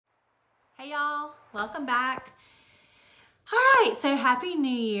Hey y'all, welcome back. All right, so Happy New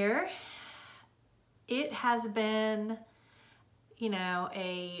Year. It has been,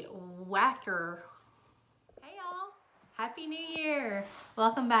 a whacker. Hey y'all, Happy New Year.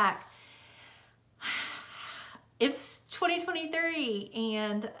 Welcome back. It's 2023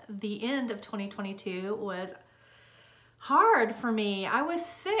 and the end of 2022 was hard for me. I was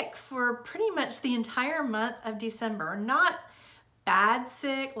sick for pretty much the entire month of December. Not bad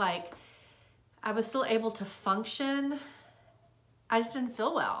sick, like I was still able to function. I just didn't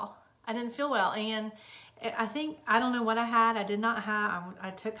feel well. I didn't feel well. And I don't know what I had. I did not have, I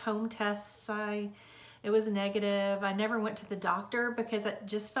took home tests. It was negative. I never went to the doctor because it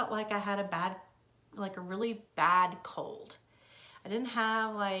just felt like I had a really bad cold. I didn't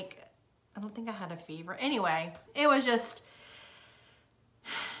have I don't think I had a fever. Anyway, it was just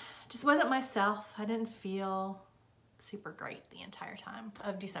wasn't myself. I didn't feel super great the entire time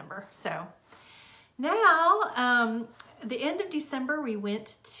of December. So now, the end of December, we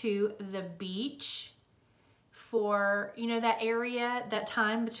went to the beach for, that area, that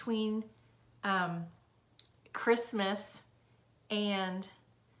time between Christmas and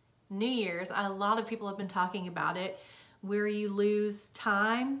New Year's. A lot of people have been talking about it, where you lose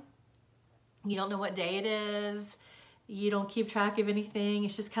time. You don't know what day it is. You don't keep track of anything.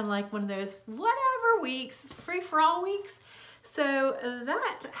 It's just kind of like one of those whatever weeks, free for all weeks. So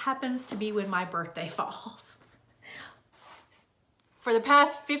that happens to be when my birthday falls. For the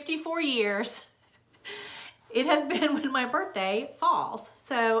past 54 years, it has been when my birthday falls.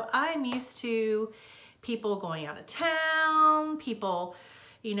 So I'm used to people going out of town, people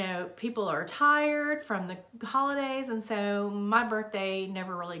are tired from the holidays, and so my birthday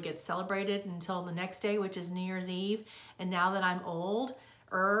never really gets celebrated until the next day, which is New Year's Eve. And now that I'm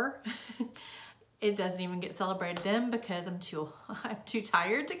older, it doesn't even get celebrated then because I'm too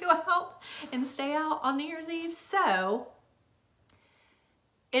tired to go out and stay out on New Year's Eve. So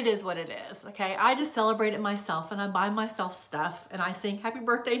it is what it is, okay? I just celebrate it myself and I buy myself stuff and I sing happy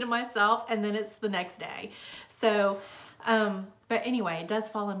birthday to myself and then it's the next day. So, but anyway, it does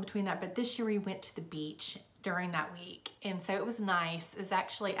fall in between that. But this year we went to the beach during that week. And so it was nice. It's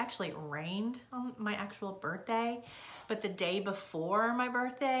actually it rained on my actual birthday, but the day before my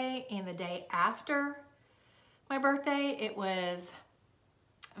birthday and the day after my birthday, it was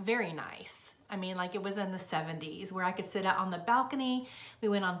very nice. I mean, it was in the 70s where I could sit out on the balcony. We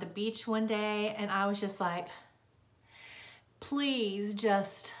went on the beach one day and I was just like, please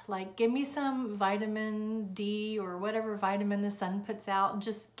just give me some vitamin D or whatever vitamin the sun puts out and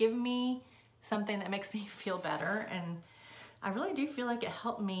just give me something that makes me feel better. And I really do feel like it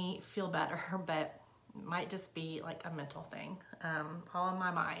helped me feel better, but it might just be a mental thing, all in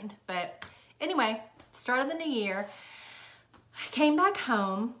my mind. But anyway, start of the new year, I came back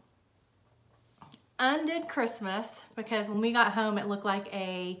home, undid Christmas because when we got home, it looked like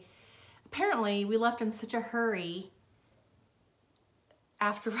apparently we left in such a hurry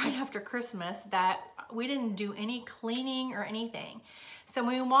right after Christmas that we didn't do any cleaning or anything. So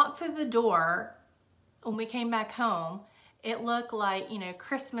when we walked through the door, when we came back home, it looked like,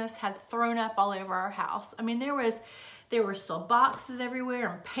 Christmas had thrown up all over our house. I mean, there were still boxes everywhere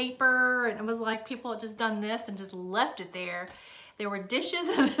and paper, and it was like people had just done this and just left it there. There were dishes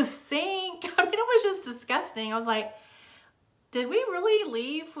in the sink. I mean, it was just disgusting. I was like, did we really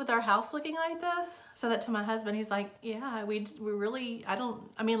leave with our house looking like this? So that to my husband, he's like, yeah, we really,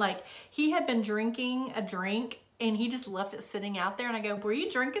 he had been drinking a drink and he just left it sitting out there. And I go, were you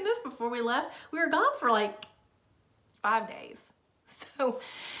drinking this before we left? We were gone for 5 days. So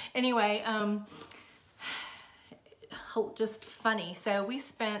anyway, just funny. So we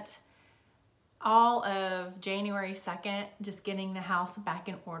spent all of January 2nd just getting the house back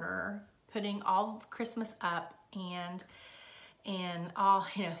in order, putting all Christmas up and all,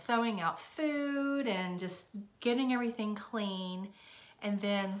 throwing out food and just getting everything clean. And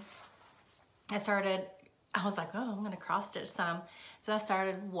then I was like, oh, I'm going to cross stitch some. So I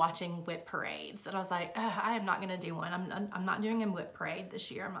started watching WIP parades and I was like, oh, I am not going to do one. I'm not doing a WIP parade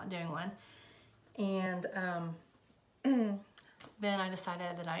this year. I'm not doing one. And then I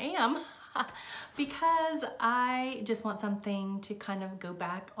decided that I am because I just want something to kind of go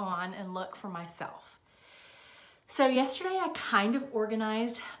back on and look for myself. So yesterday I kind of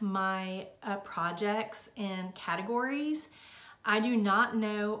organized my projects in categories. I do not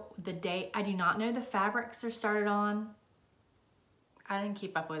know the date. I do not know the fabrics they're started on. I didn't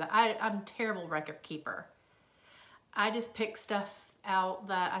keep up with it. I'm a terrible record keeper. I just pick stuff out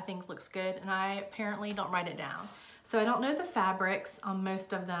that I think looks good and I apparently don't write it down. So I don't know the fabrics on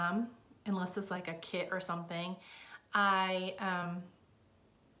most of them unless it's a kit or something. I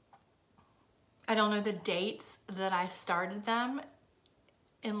I don't know the dates that I started them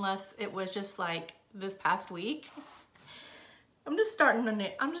unless it was just like this past week. I'm just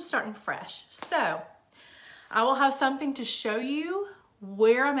starting fresh. So I will have something to show you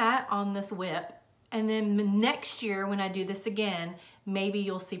where I'm at on this WIP. And then next year when I do this again, maybe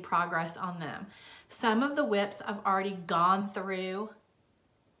you'll see progress on them. Some of the WIPs I've already gone through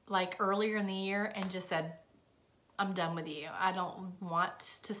like earlier in the year and just said, I'm done with you. I don't want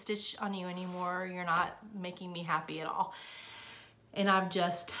to stitch on you anymore. You're not making me happy at all. And I've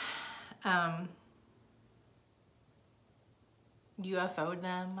just UFO'd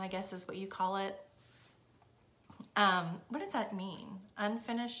them, I guess is what you call it. What does that mean?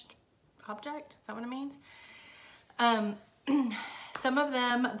 Unfinished object? Is that what it means? Some of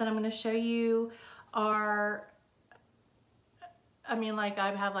them that I'm going to show you are, I mean, like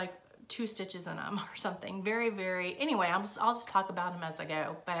I have like 2 stitches in them or something. Anyway, I'll just talk about them as I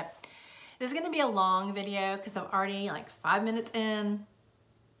go. But this is going to be a long video because I'm already like 5 minutes in.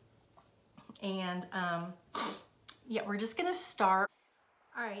 And yeah, we're just going to start.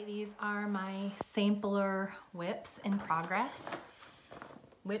 All right, these are my sampler WIPs in progress.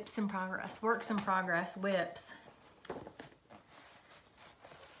 WIPs in progress, works in progress, WIPs.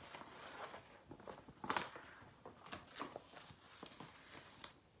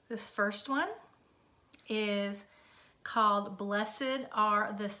 This first one is called Blessed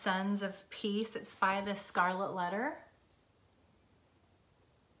Are the Sons of Peace. It's by the Scarlet Letter.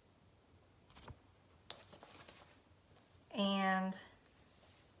 And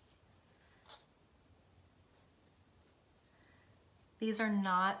these are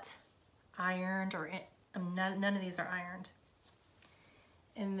not ironed, or none of these are ironed.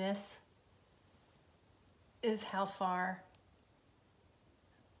 And this is how far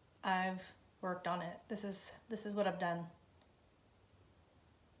I've worked on it. This is what I've done.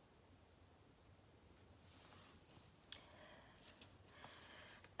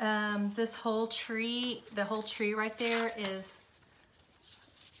 This whole tree, the whole tree right there is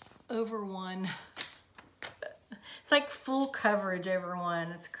over 1. It's like full coverage over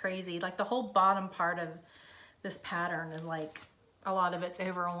 1. It's crazy. Like the whole bottom part of this pattern is like, a lot of it's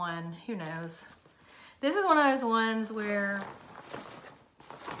over 1. Who knows? This is one of those ones where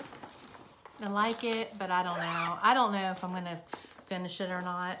I like it, but I don't know. I don't know if I'm gonna finish it or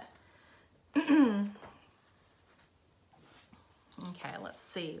not. Okay, let's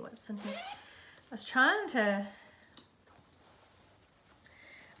see what's in here. I was trying to,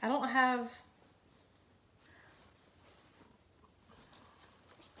 I don't have,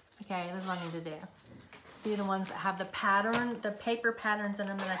 okay, this is what I need to do. Be the ones that have the pattern, the paper patterns in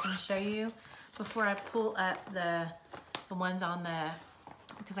them that I can show you before I pull up the ones on the,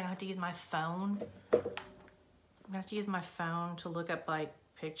 because I have to use my phone. I'm gonna have to use my phone to look up like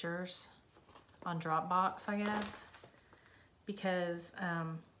pictures on Dropbox, I guess, because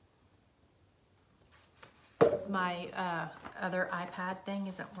my other iPad thing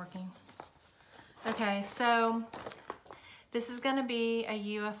isn't working. Okay, so this is gonna be a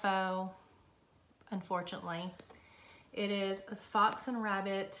UFO, unfortunately. It is a Fox and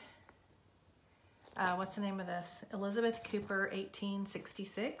Rabbit. What's the name of this? Elizabeth Cooper,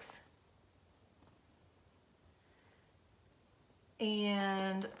 1866.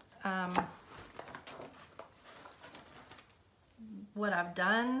 And what I've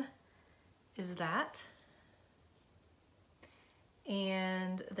done is that.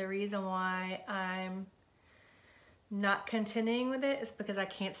 And the reason why I'm not continuing with it is because I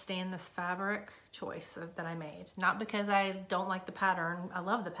can't stand this fabric choice that I made. Not because I don't like the pattern. I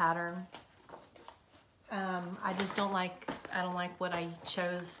love the pattern. I just don't like, I don't like what I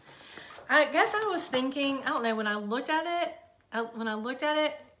chose. I guess I was thinking, I don't know, when I looked at it,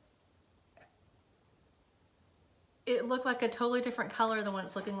 it looked like a totally different color than what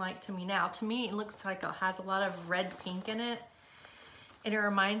it's looking like to me now. To me, it looks like it has a lot of red pink in it. And it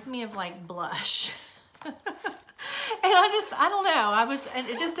reminds me of like blush. And I don't know, and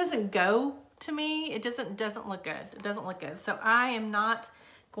it just doesn't go to me. It doesn't look good. It doesn't look good. So I am not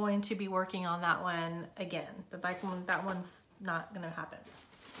going to be working on that one again. That one's not gonna happen.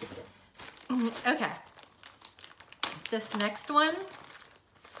 Okay. This next one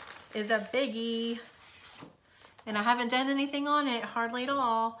is a biggie, and I haven't done anything on it, hardly at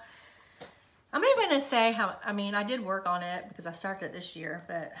all. I'm not even gonna say how, I mean, I did work on it because I started it this year,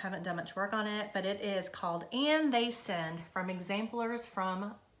 but haven't done much work on it. But it is called And They Send, from Exemplars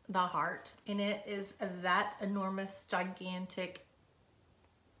from the Heart. And it is that enormous, gigantic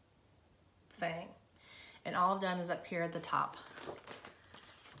thing. And all I've done is up here at the top,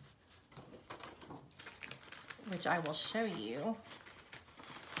 which I will show you.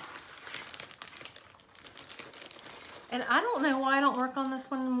 And I don't know why I don't work on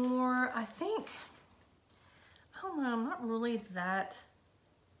this one more. I don't know, I'm not really that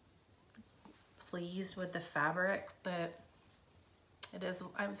pleased with the fabric, but it's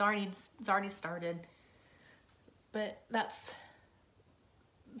already started. But that's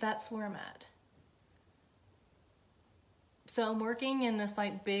where I'm at. So I'm working in this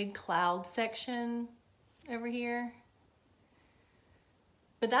like big cloud section over here.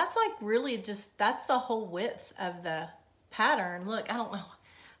 But that's like really that's the whole width of the pattern. Look, I don't know.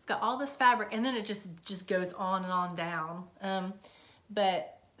 I've got all this fabric and then it just goes on and on down.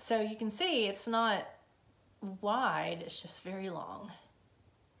 But so you can see it's not wide, it's just very long.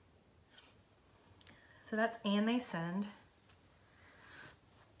 So that's And They Send.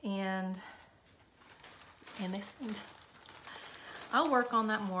 And They Send. I'll work on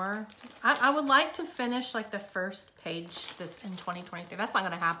that more. I would like to finish like the first page this in 2023. That's not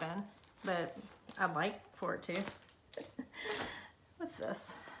gonna happen, but I'd like for it to. What's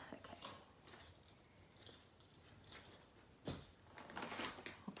this? Okay.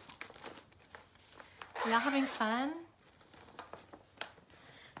 Y'all having fun?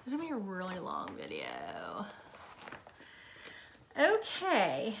 This is gonna be a really long video.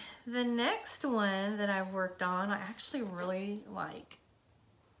 Okay, the next one that I worked on, I actually really like.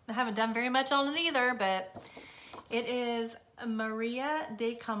 I haven't done very much on it either, but it is Maria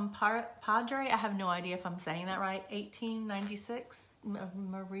de Compadre. I have no idea if I'm saying that right. 1896,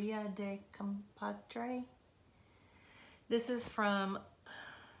 Maria de Compadre. This is from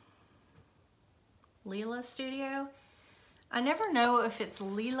Leela Studio. I never know if it's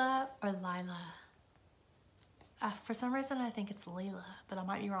Leela or Lila. For some reason, I think it's Leela, but I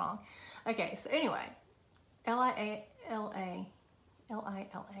might be wrong. Okay, so anyway, Lila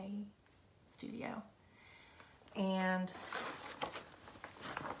Studio. And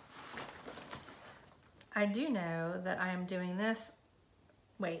I do know that I am doing this.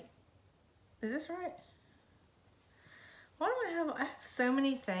 Wait, is this right? Why do I have so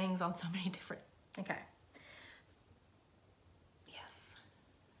many things on so many different, okay. Yes,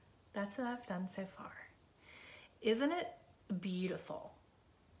 that's what I've done so far. Isn't it beautiful?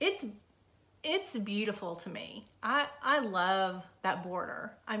 It's beautiful to me. I love that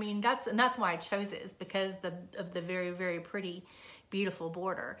border. I mean, that's why I chose it, is because of the very, very pretty, beautiful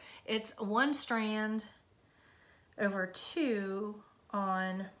border. It's 1 strand over 2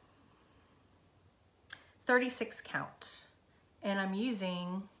 on 36 count. And I'm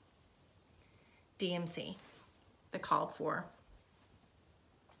using DMC, the called for.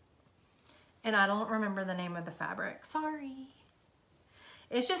 And I don't remember the name of the fabric. Sorry.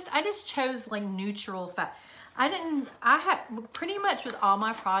 It's just, I just chose like neutral fabric. I have pretty much with all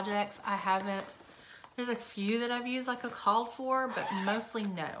my projects, I haven't, there's a few that I've used like a called for, but mostly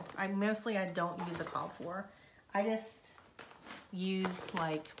no. I don't use a called for. I just use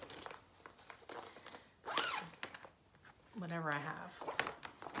like whatever I have.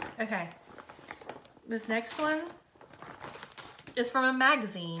 Okay. This next one is from a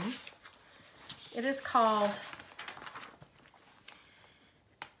magazine. It is called,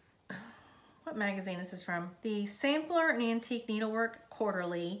 what magazine is this from? The Sampler and Antique Needlework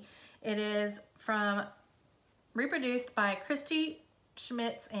Quarterly. It is reproduced by Christy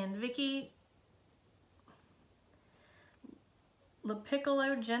Schmitz and Vicky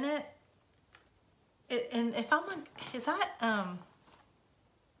LaPiccolo Jennett. And if I'm like, is that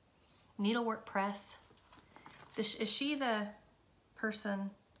Needlework Press? Is she the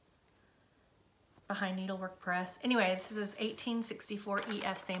person behind Needlework Press? Anyway, this is 1864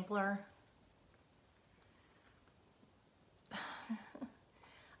 EF sampler.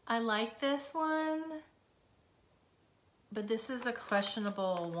 I like this one, but this is a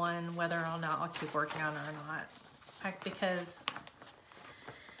questionable one whether or not I'll keep working on it or not. Because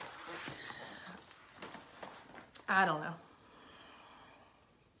I don't know.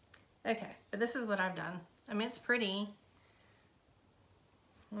 Okay, but this is what I've done. I mean, it's pretty.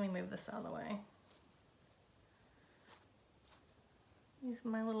 Let me move this out of the way. These are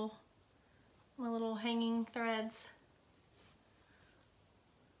my little hanging threads.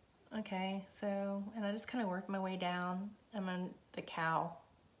 Okay, so, and I just kind of work my way down. I'm on the cow.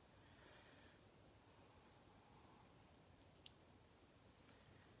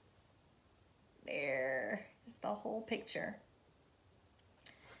 There, just the whole picture.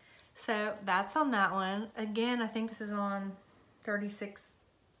 So that's on that one. Again, I think this is on 36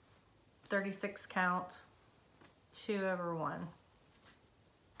 count, 2/1.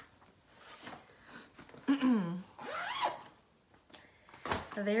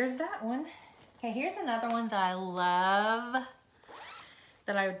 There's that one. Okay, here's another one that I love.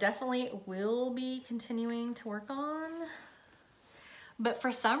 that I definitely will be continuing to work on. But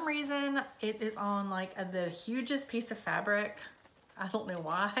for some reason, it is on like the hugest piece of fabric. I don't know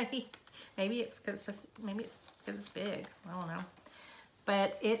why. Maybe it's because it's big. I don't know.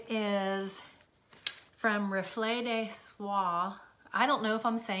 But it is from Reflet de Soie. I don't know if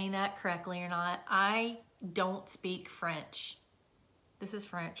I'm saying that correctly or not. I don't speak French. This is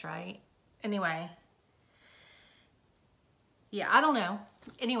French, right? Anyway. Yeah, I don't know.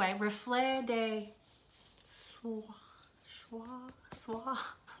 Anyway, Reflet de Soie.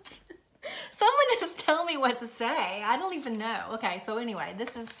 Someone just tell me what to say. I don't even know. Okay, so anyway,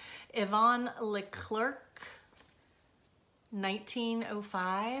 this is Yvonne Leclerc,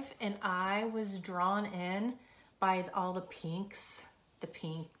 1905, and I was drawn in by all the pinks. The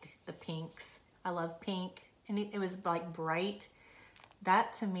pinks. I love pink, and it was like bright.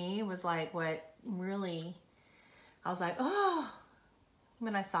 That to me was like what really, I was like, oh,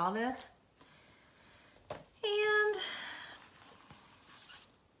 when I saw this. And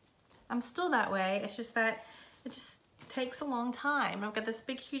I'm still that way. It's just that it just takes a long time. I've got this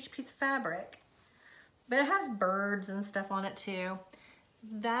big, huge piece of fabric, but it has birds and stuff on it too.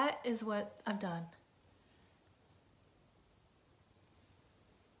 That is what I've done.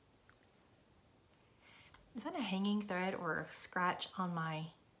 Is that a hanging thread or a scratch on my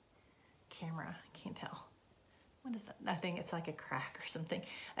camera? I can't tell. What is that? I think it's like a crack or something.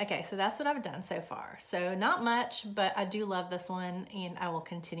 Okay, so that's what I've done so far. So not much, but I do love this one, and I will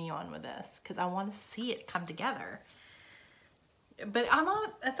continue on with this because I want to see it come together. But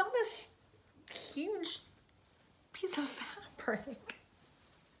it's on this huge piece of fabric.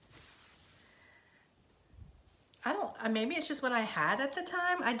 Maybe it's just what I had at the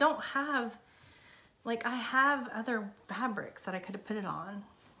time. I don't have, like, I have other fabrics that I could have put it on.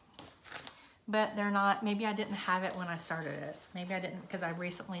 But they're not, maybe I didn't have it when I started it. Maybe I didn't, because I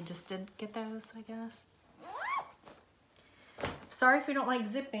recently just did get those, I guess. Sorry if you don't like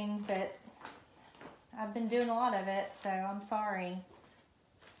zipping, but I've been doing a lot of it, so I'm sorry.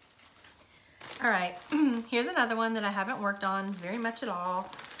 All right, here's another one that I haven't worked on very much at all,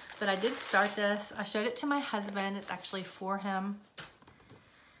 but I did start this. I showed it to my husband. It's actually for him.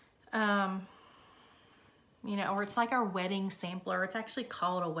 You know, or it's like our wedding sampler. It's actually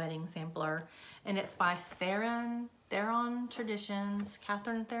called a wedding sampler, and it's by Theron Traditions,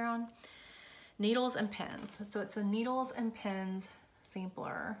 Catherine Theron, Needles and Pens. So it's a needles and pens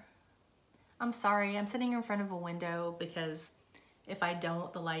sampler. I'm sorry, I'm sitting in front of a window because if I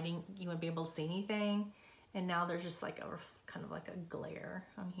don't, the lighting, you wouldn't be able to see anything. And now there's just like a kind of like a glare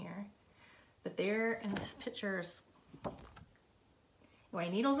on here. But there in this picture's,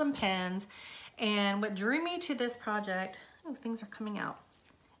 anyway, needles and pens. And what drew me to this project, oh, things are coming out,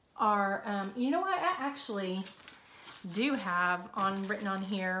 are, you know what, I actually do have written on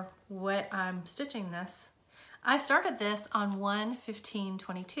here what I'm stitching this. I started this on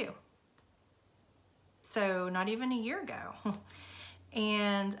 1/15/22. So not even a year ago.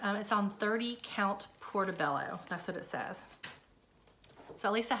 And it's on 30 count Portobello. That's what it says. So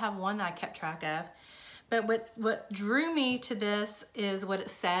at least I have one that I kept track of. But what drew me to this is what it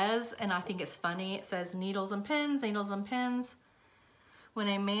says, and I think it's funny. It says needles and pens, needles and pens. When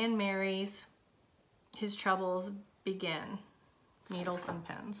a man marries, his troubles begin. Needles and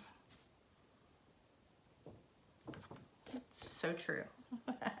pens. It's so true.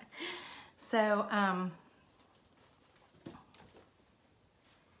 So,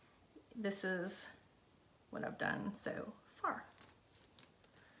 this is what I've done so far.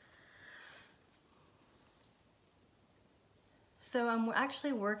 So I'm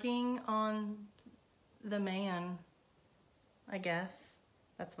actually working on the man, I guess.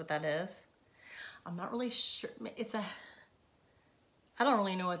 That's what that is. I'm not really sure. I don't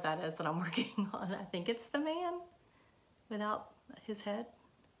really know what that is that I'm working on. I think it's the man without his head.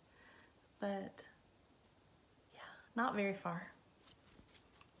 But yeah, not very far.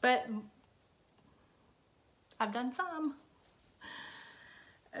 But I've done some.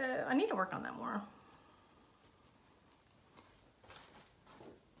 I need to work on that more.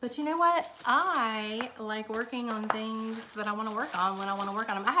 But you know what? I like working on things that I want to work on when I want to work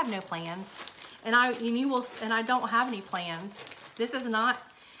on them. I have no plans, and I don't have any plans. This is not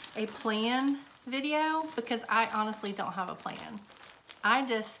a plan video because I honestly don't have a plan. I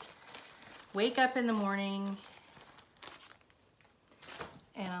just wake up in the morning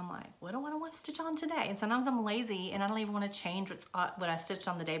and I'm like, what do I want to stitch on today? And sometimes I'm lazy and I don't even want to change what I stitched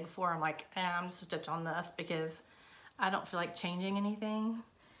on the day before. I'm like, I'm just stitch on this because I don't feel like changing anything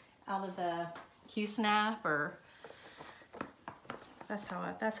out of the Q-snap, or that's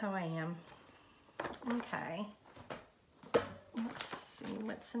how I am. Okay. Let's see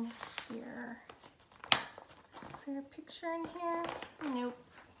what's in here. Is there a picture in here? Nope.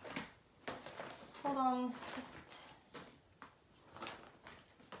 Hold on, just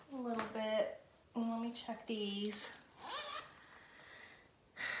a little bit. Let me check these.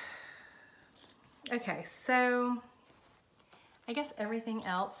 Okay, so I guess everything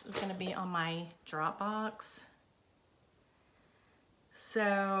else is going to be on my Dropbox.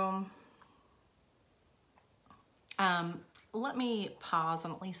 So let me pause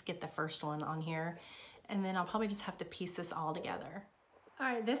and at least get the first one on here, and then I'll probably just have to piece this all together. All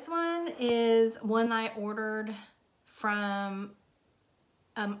right, this one is one I ordered from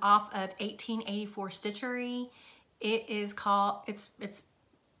off of 1884 Stitchery. It is called, it's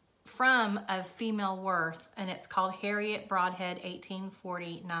from A Female Worth, and it's called Harriet Broadhead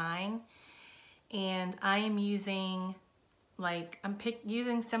 1849. And I am using, like,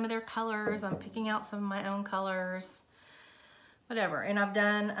 using some of their colors. I'm picking out some of my own colors, whatever. And I've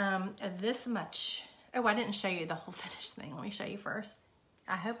done this much. Oh, I didn't show you the whole finished thing. Let me show you first.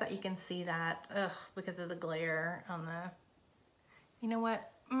 I hope that you can see that, because of the glare on the, you know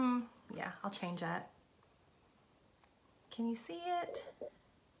what? Yeah, I'll change that. Can you see it?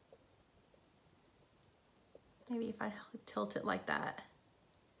 Maybe if I tilt it like that.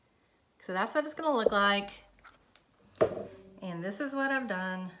 So that's what it's gonna look like. And this is what I've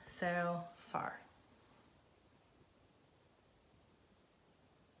done so far.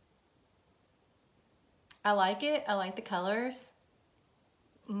 I like it, I like the colors.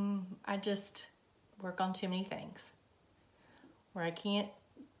 I just work on too many things where I can't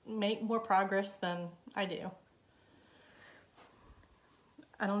make more progress than I do.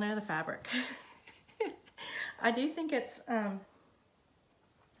 I don't know the fabric. I do think it's,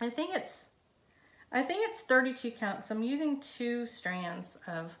 I think it's 32 count, so I'm using 2 strands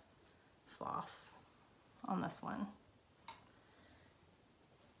of floss on this one.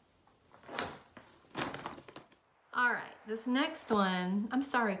 All right, this next one, I'm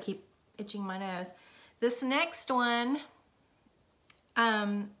sorry I keep itching my nose. This next one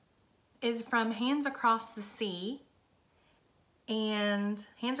is from Hands Across the Sea, and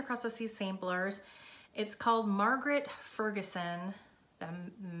Hands Across the Sea Samplers. It's called Margaret Ferguson, the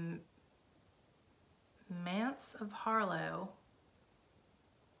Manse of Harlow,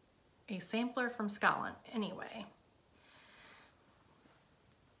 a sampler from Scotland. Anyway,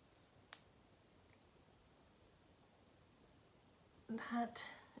 that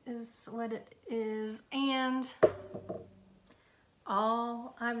is what it is, and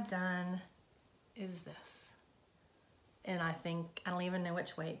all I've done is this, and I think I don't even know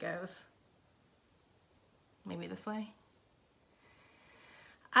which way it goes. Maybe this way.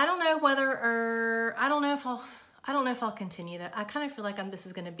 I don't know whether, or I don't know if I'll continue that. I kind of feel like this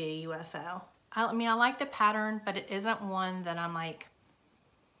is going to be a UFO. I mean, I like the pattern, but it isn't one that I'm like,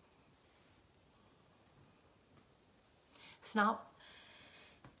 it's not,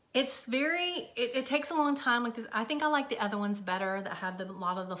 it's very, it takes a long time. Like this, I think I like the other ones better that have a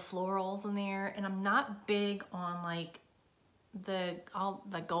lot of the florals in there, and I'm not big on like all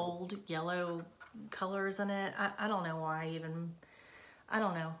the gold, yellow colors in it. I don't know why I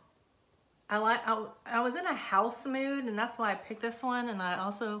don't know. I was in a house mood, and that's why I picked this one, and I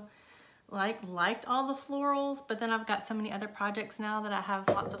also liked all the florals, but then I've got so many other projects now that I have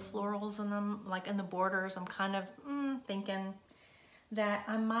lots of florals in them, like in the borders. I'm kind of thinking that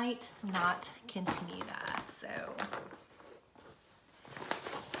I might not continue that, so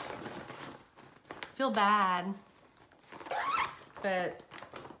feel bad, but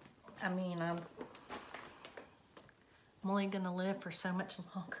I mean, I'm only gonna live for so much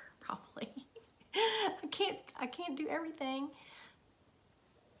longer, probably. I can't do everything.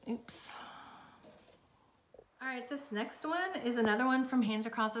 Oops. All right, this next one is another one from Hands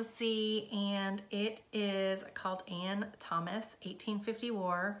Across the Sea, and it is called Anne Thomas,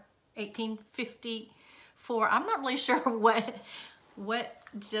 1854. I'm not really sure what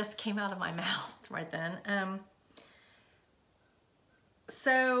just came out of my mouth right then.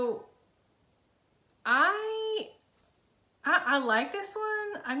 So I like this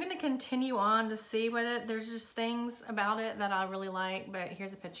one. I'm gonna continue on to see what there's just things about it that I really like, but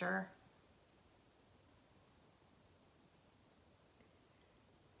here's a picture.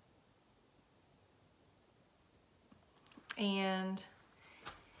 And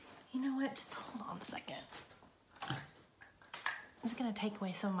you know what, just hold on a second. It's gonna take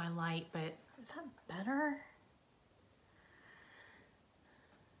away some of my light, but is that better?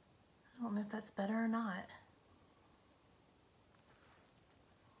 I don't know if that's better or not.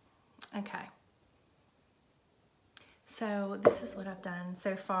 Okay. So this is what I've done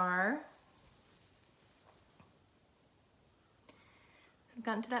so far. I've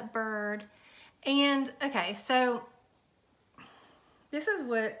gotten to that bird. And okay, so this is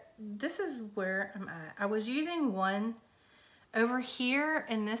where I'm at. I was using one over here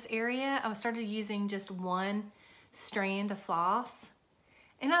in this area. I started using just one strand of floss,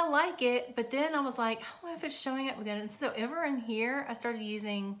 and I like it, but then I was like, I don't know if it's showing up good. And so over in here, I started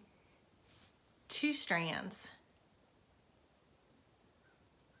using 2 strands.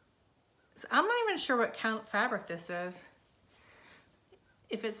 So I'm not even sure what count fabric this is,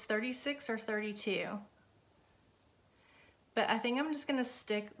 if it's 36 or 32. But I think I'm just gonna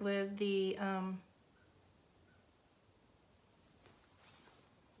stick with the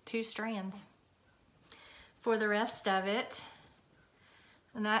 2 strands for the rest of it.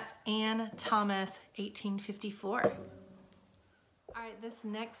 And that's Anne Thomas, 1854. All right, this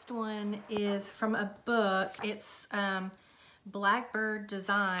next one is from a book. It's Blackbird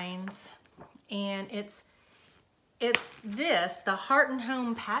Designs, and it's this, the Heart and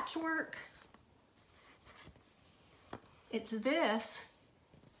Home Patchwork. It's this,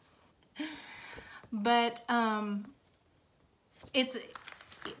 but it's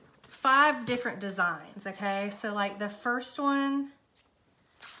 5 different designs, okay? So like the first one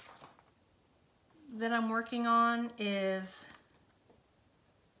that I'm working on is,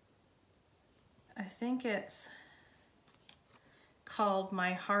 I think it's called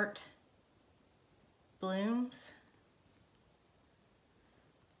My Heart Blooms.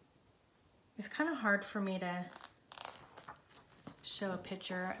 It's kind of hard for me to show a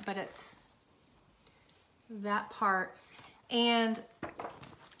picture, but it's that part. And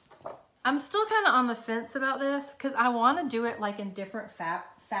I'm still kind of on the fence about this because I want to do it like in different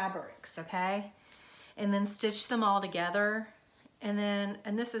fabrics, okay? And then stitch them all together. And then,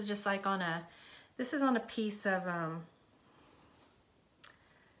 and this is just like on a, this is on a piece of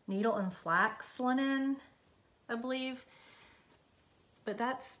needle and flax linen, I believe. But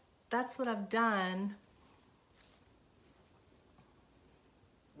that's what I've done.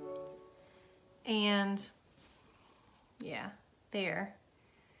 And yeah, there.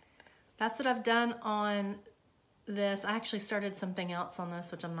 That's what I've done on this. I actually started something else on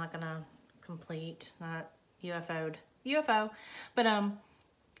this, which I'm not gonna complete, not UFO. But I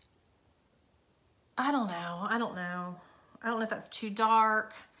don't know if that's too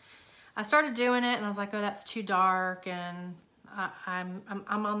dark. I started doing it and I was like, oh, that's too dark, and I'm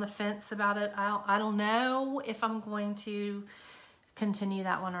on the fence about it. I don't know if I'm going to continue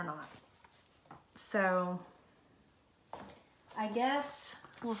that one or not. So I guess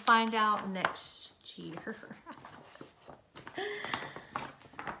we'll find out next year.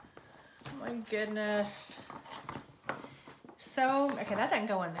 My goodness. So, okay, that didn't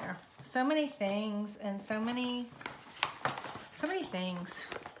go in there. So many things and so many things.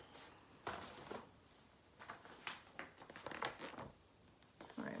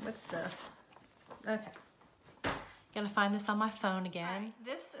 All right, what's this? Okay. Gotta find this on my phone again. Right,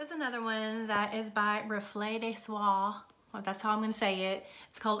 this is another one that is by Reflet des Soirs. Well, that's how I'm gonna say it.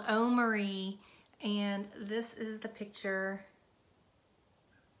 It's called Oh Marie, and this is the picture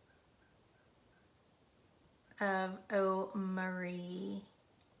of Oh Marie.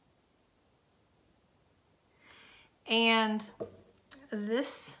 And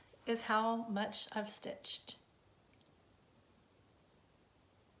this is how much I've stitched.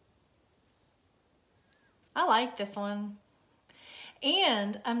 I like this one.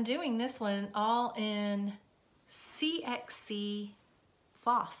 And I'm doing this one all in CXC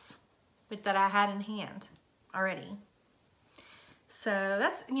floss that I had in hand already. So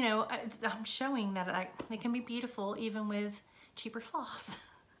that's, you know, I'm showing that it can be beautiful even with cheaper floss.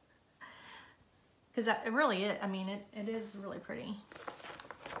 Because it really is, I mean, it is really pretty.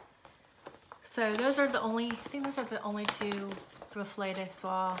 So those are the only, I think those are the only 2 Reflet des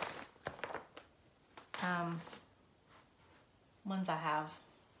Soirs ones I have.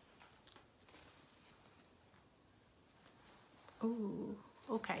 Ooh,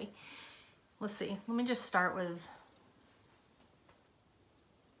 okay. Let's see. Let me just start with,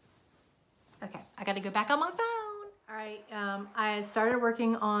 okay, I gotta go back on my phone. All right, I started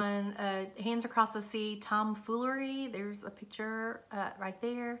working on Hands Across the Sea Tomfoolery. There's a picture right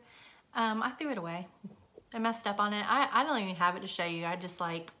there. I threw it away. I messed up on it. I don't even have it to show you. I just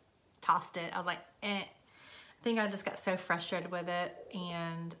like tossed it. I was like, eh. I think I just got so frustrated with it,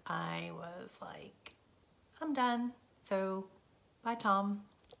 and I was like, I'm done. So bye, Tom.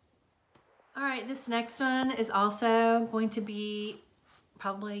 All right, this next one is also going to be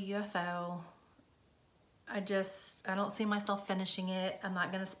probably a UFO. I don't see myself finishing it. I'm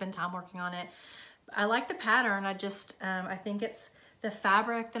not gonna spend time working on it. I like the pattern. I think it's The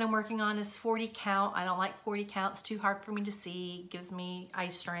fabric that I'm working on is 40 count. I don't like 40 count. It's too hard for me to see. It gives me eye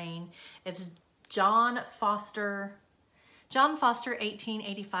strain. It's John Foster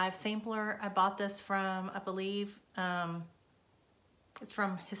 1885 sampler. I bought this from, I believe, it's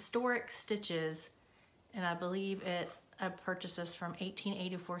from Historic Stitches, and I believe I purchased this from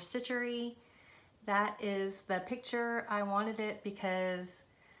 1884 Stitchery. That is the picture. I wanted it because,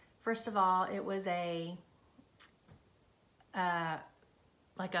 first of all, it was a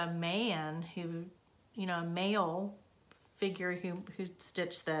like a man who, you know, a male figure who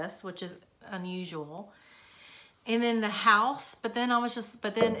stitched this, which is unusual. And then the house, but then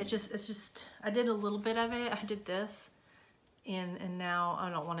it's just, I did a little bit of it. I did this, and now I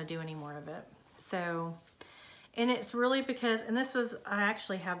don't want to do any more of it. So, and it's really because, and this was, I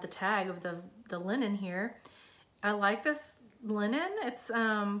actually have the tag of the linen here. I like this linen. It's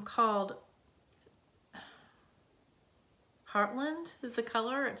called Heartland is the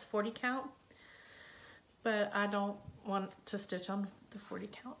color. It's 40 count, but I don't want to stitch on the 40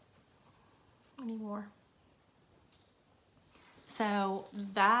 count anymore. So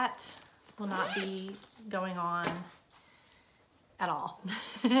that will not be going on at all.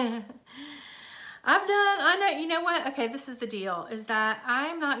 I know, you know what? Okay, this is the deal, is that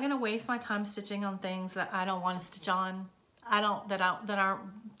I'm not gonna waste my time stitching on things that I don't want to stitch on. That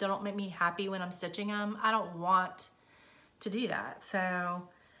don't make me happy when I'm stitching them. I don't want to do that. So,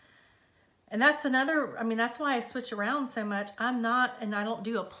 and that's another, I mean, that's why I switch around so much. And I don't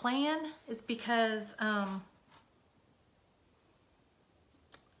do a plan. It's because,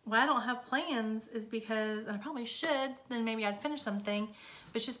 why I don't have plans is because, and I probably should, then maybe I'd finish something,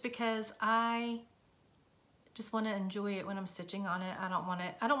 but it's just because I just want to enjoy it when I'm stitching on it. I don't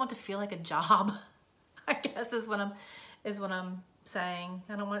want to feel like a job, I guess is what I'm saying.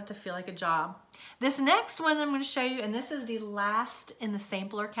 I don't want it to feel like a job. This next one I'm going to show you, and this is the last in the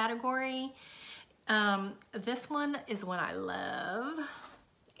sampler category. This one is one I love,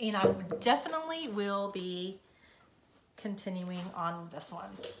 and I definitely will be continuing on with this one.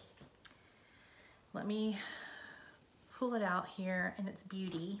 Let me pull it out here and its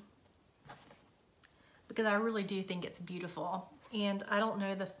beauty, because I really do think it's beautiful. And I don't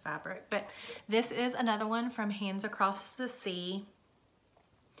know the fabric, but this is another one from Hands Across the Sea.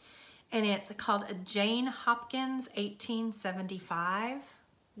 And it's called a Jane Hopkins 1875.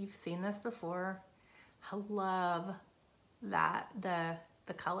 You've seen this before. I love that,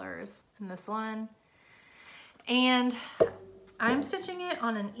 the colors in this one. And I'm stitching it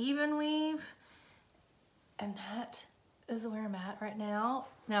on an even weave, and that is where I'm at right now.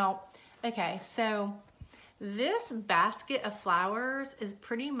 Now, okay, so this basket of flowers is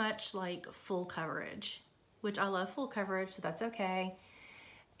pretty much like full coverage, which I love full coverage, so that's okay.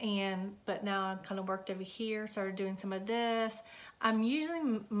 But now I'm kind of worked over here, started doing some of this. I'm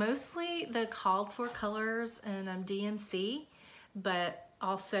using mostly the called for colors, and I'm DMC, but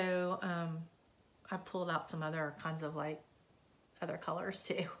also I pulled out some other kinds of like other colors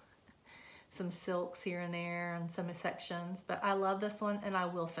too. Some silks here and there and some sections, but I love this one, and I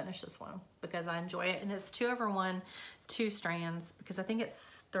will finish this one because I enjoy it. And it's 2/1, 2 strands, because I think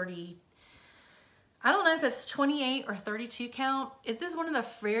it's 30, I don't know if it's 28 or 32 count. This is one of the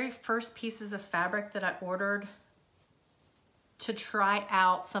very first pieces of fabric that I ordered to try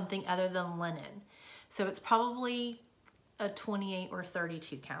out something other than linen. So it's probably a 28 or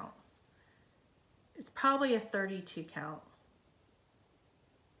 32 count. It's probably a 32 count.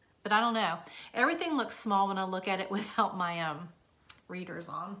 But I don't know. Everything looks small when I look at it without my readers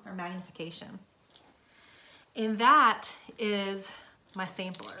on, or magnification. And that is my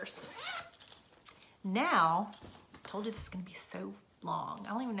samplers. Now, I told you this is gonna be so long.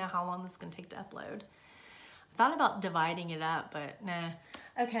 I don't even know how long this is gonna take to upload. I thought about dividing it up, but nah.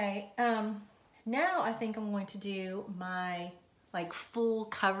 Okay, now I think I'm going to do my like full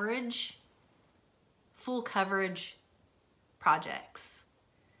coverage projects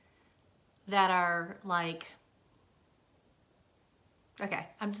that are like, okay,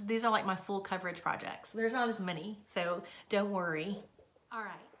 these are like my full coverage projects. There's not as many, so don't worry. All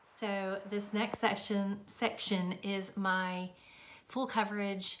right, so this next section is my full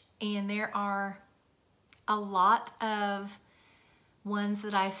coverage, and there are a lot of ones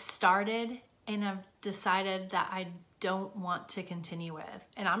that I started and I've decided that I don't want to continue with.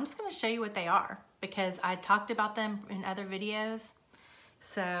 And I'm just gonna show you what they are because I talked about them in other videos.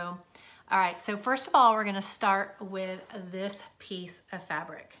 So, all right, so first of all, we're gonna start with this piece of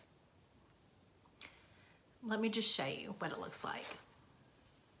fabric. Let me just show you what it looks like.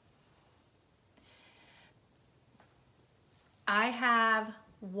 I have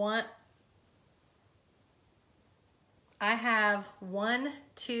I have 1,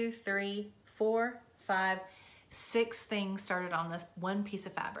 2, 3, 4, 5, 6 things started on this one piece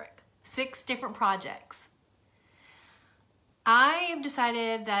of fabric. 6 different projects. I have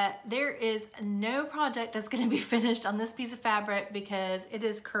decided that there is no project that's going to be finished on this piece of fabric because it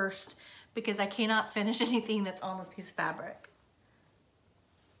is cursed, because I cannot finish anything that's on this piece of fabric.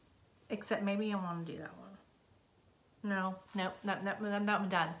 Except maybe I want to do that one. No, I'm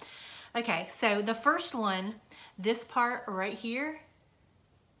done. Okay, so the first one, this part right here,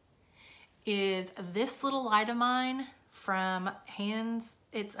 is this little light of mine from Hands.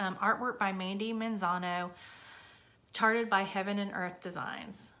 It's artwork by Mandy Manzano, charted by Heaven and Earth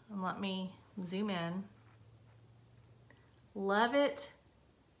Designs. And let me zoom in. Love it.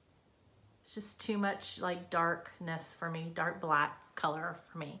 It's just too much like darkness for me, dark black color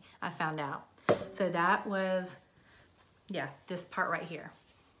for me, I found out. So that was, yeah, this part right here.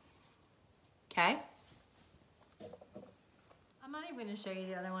 Okay. I'm not even gonna show you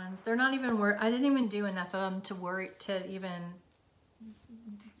the other ones. They're not even worth, I didn't even do enough of them to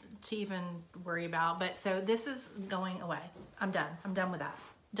even worry about. But so this is going away. I'm done with that.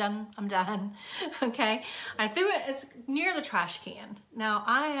 I'm done. Okay. I threw it, it's near the trash can. Now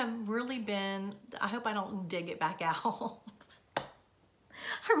I have really been, I hope I don't dig it back out.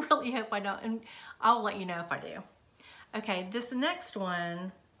 I really hope I don't, and I'll let you know if I do. Okay, this next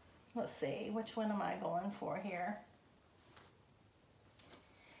one, let's see, which one am I going for here?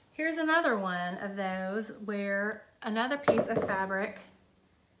 Here's another one of those where another piece of fabric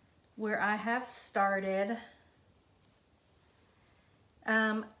where I have started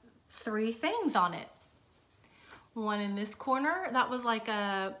 3 things on it. One in this corner, that was like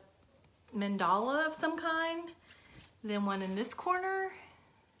a mandala of some kind. Then one in this corner,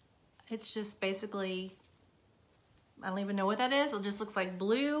 it's just basically, I don't even know what that is. It just looks like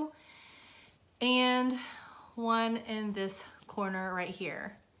blue. And one in this corner right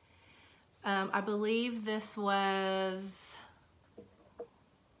here. I believe this was,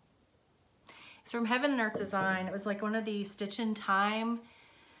 it's from Heaven and Earth Design. It was like one of the Stitch in Time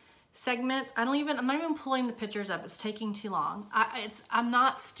segments. I'm not even pulling the pictures up. It's taking too long. I'm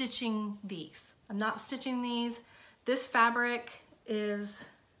not stitching these. I'm not stitching these. This fabric is,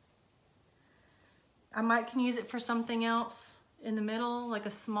 I can use it for something else in the middle, like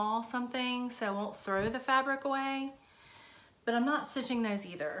a small something, so I won't throw the fabric away. But I'm not stitching those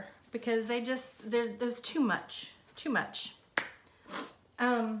either because there's too much.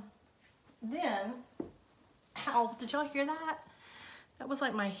 Then, ow, did y'all hear that? That was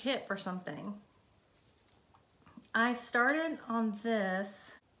like my hip or something. I started on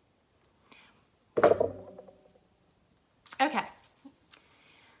this. Okay.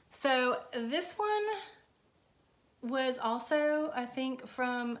 So this one was also, I think,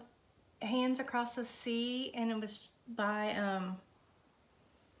 from Hands Across the Sea, and it was by,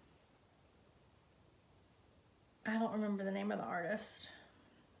 I don't remember the name of the artist.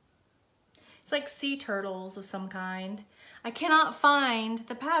 It's like sea turtles of some kind. I cannot find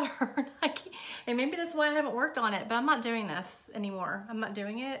the pattern. And maybe that's why I haven't worked on it, but I'm not doing this anymore. I'm not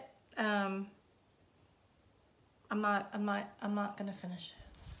doing it. I'm not gonna finish it.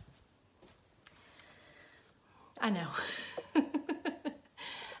 I know.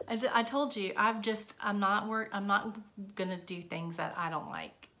 I told you, I'm not gonna do things that I don't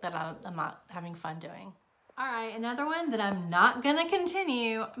like, that I'm not having fun doing. All right, another one that I'm not gonna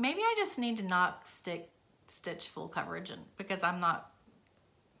continue. Maybe I just need to not stitch full coverage because I'm not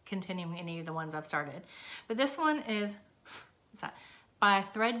continuing any of the ones I've started. But this one is, what's that? By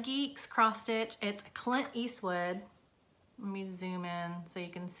Thread Geeks Cross Stitch. It's Clint Eastwood. Let me zoom in so you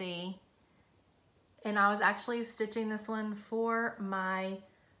can see. And I was actually stitching this one for my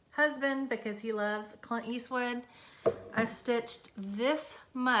husband because he loves Clint Eastwood. I stitched this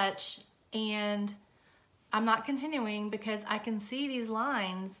much and I'm not continuing because I can see these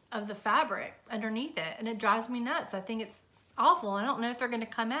lines of the fabric underneath it and it drives me nuts. I think it's awful. I don't know if they're gonna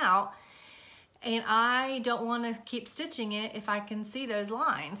come out, and I don't wanna keep stitching it if I can see those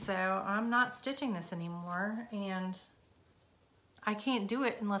lines. So I'm not stitching this anymore, and I can't do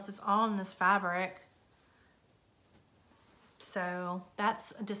it unless it's on this fabric. So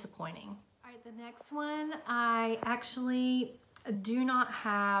that's disappointing. All right, the next one, I actually do not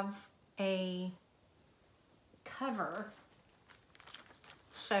have a cover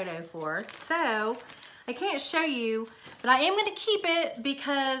photo for, so I can't show you, but I am gonna keep it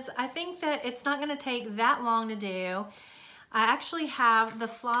because I think that it's not gonna take that long to do. I actually have the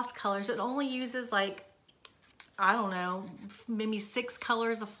floss colors. It only uses like, I don't know, maybe 6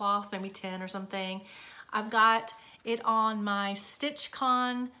 colors of floss, maybe 10 or something. I've got it on my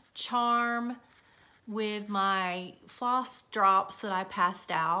StitchCon Charm with my floss drops that I passed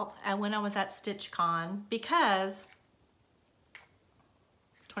out when I was at StitchCon, because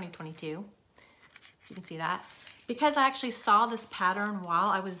 2022, you can see that, because I actually saw this pattern while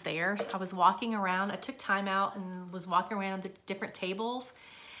I was there. So I was walking around, I took time out and was walking around the different tables,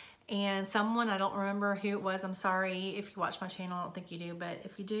 and someone, I don't remember who it was, I'm sorry if you watch my channel, I don't think you do, but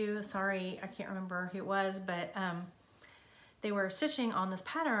if you do, sorry, I can't remember who it was, but they were stitching on this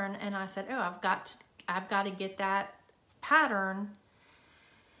pattern, and I said, oh, I've got to get that pattern.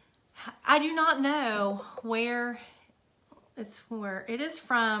 I do not know where it is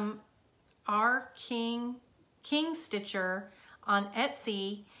from. Our King Stitcher on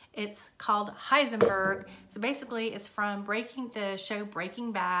Etsy. It's called Heisenberg. So basically it's from the show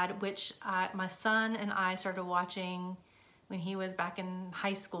Breaking Bad, which my son and I started watching when he was back in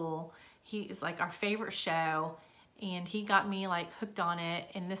high school. He is like our favorite show, and he got me like hooked on it.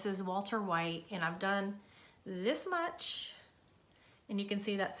 And this is Walter White, and I've done this much, and you can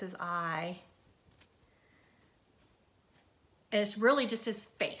see that's his eye. And it's really just his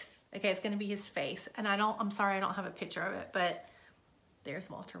face. Okay, it's gonna be his face. And I'm sorry I don't have a picture of it, but there's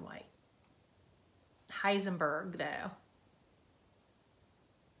Walter White. Heisenberg though.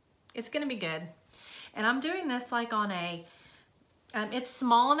 It's gonna be good. And I'm doing this like on a, it's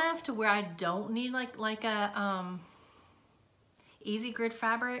small enough to where I don't need like a easy grid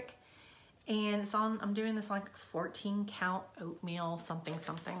fabric. And it's on, I'm doing this like 14 count oatmeal something.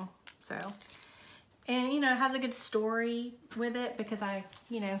 So, and you know, it has a good story with it because I,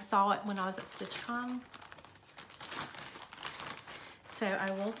 you know, saw it when I was at StitchCon. So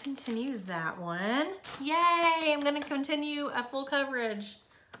I will continue that one. Yay, I'm gonna continue a full coverage.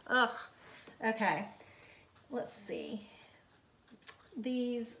 Ugh, okay, let's see.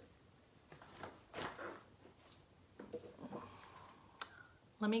 These,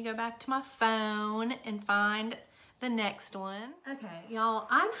 let me go back to my phone and find the next one. Okay, y'all,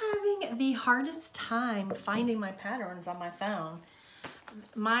 I'm having the hardest time finding my patterns on my phone.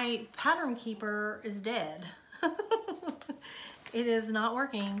 My pattern keeper is dead. It is not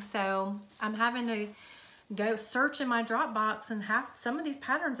working, so I'm having to go search in my Dropbox and have some of these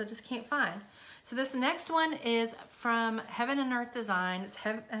patterns I just can't find. So this next one is from Heaven and Earth Design. It's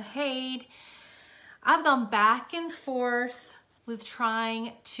Haid. I've gone back and forth with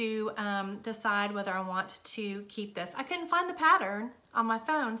trying to decide whether I want to keep this. I couldn't find the pattern on my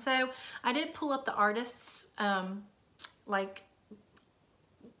phone, so I did pull up the artist's like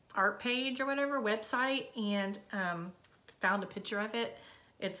art page or whatever website, and found a picture of it.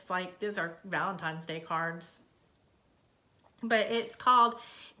 It's like, these are Valentine's Day cards, but it's called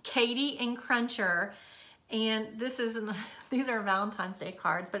Katie and Cruncher, and this is these are Valentine's Day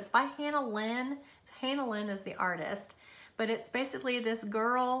cards, but it's by Hannah Lynn. Hannah Lynn is the artist, but it's basically this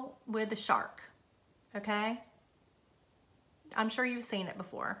girl with a shark. Okay, I'm sure you've seen it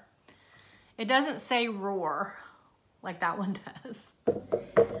before. It doesn't say roar like that one does,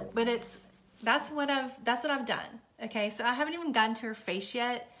 but that's what I've done. Okay, so I haven't even gotten to her face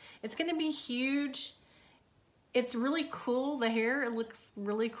yet. It's gonna be huge. It's really cool, the hair, it looks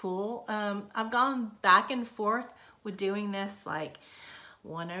really cool. I've gone back and forth with doing this like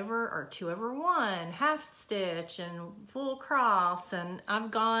 1 over or 2 over 1, half stitch and full cross, and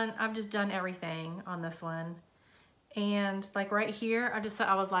I've just done everything on this one. And like right here, I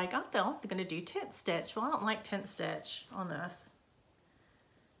was like, I'm gonna do 10th stitch. Well, I don't like 10th stitch on this.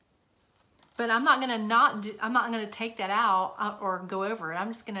 But I'm not gonna take that out or go over it.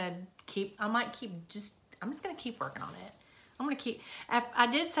 I'm just gonna keep working on it. I'm gonna keep, I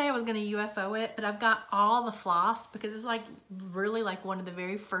did say I was gonna UFO it, but I've got all the floss because it's like really like one of the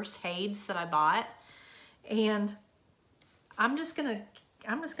very first Haids that I bought. And I'm just gonna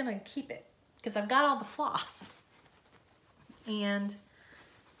keep it because I've got all the floss. And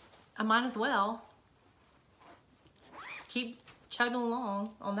I might as well keep chugging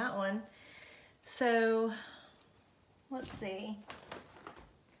along on that one. So let's see.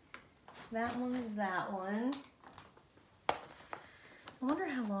 That one is that one. I wonder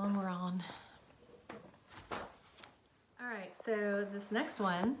how long we're on. All right, so this next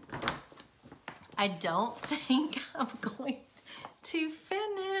one, I don't think I'm going to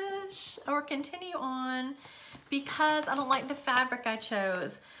finish or continue on because I don't like the fabric I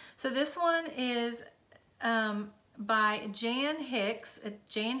chose. So this one is by Jan Hicks.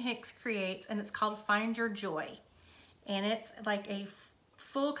 Jan Hicks Creates, and it's called Find Your Joy. And it's like a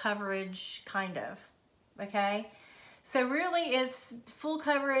full coverage kind of, okay? So really it's full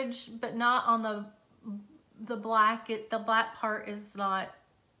coverage, but not on the black. The black part is not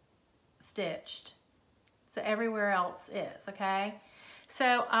stitched. So everywhere else is, okay?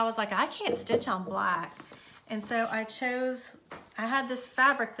 So I was like, I can't stitch on black. And so I had this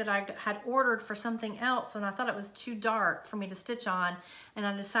fabric that I had ordered for something else, and I thought it was too dark for me to stitch on, and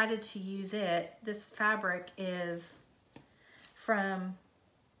I decided to use it. This fabric is from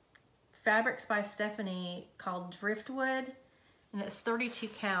Fabrics by Stephanie called Driftwood, and it's 32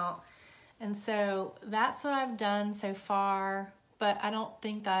 count. And so that's what I've done so far, but I don't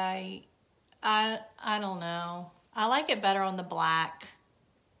think I don't know. I like it better on the black.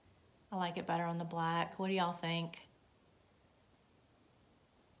 I like it better on the black. What do y'all think?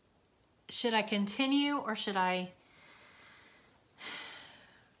 Should I continue or should I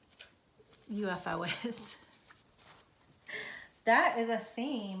UFO it? That is a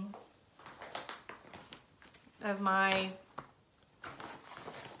theme of my,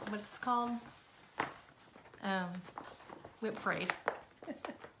 what's this called? WIP Parade.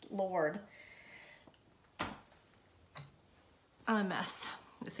 Lord. I'm a mess,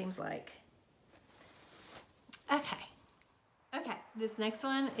 it seems like. Okay. Okay, this next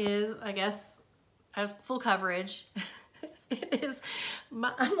one is, I guess, a full coverage. It is,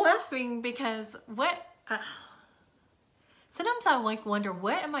 I'm laughing because sometimes I like wonder,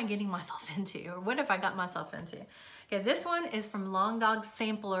 what am I getting myself into? Or what have I got myself into? Okay, this one is from Long Dog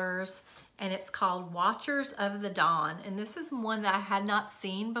Samplers, and it's called Watchers of the Dawn. And this is one that I had not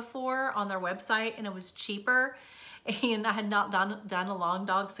seen before on their website, and it was cheaper. And I had not done a Long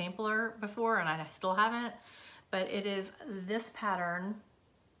Dog sampler before, and I still haven't. But it is this pattern.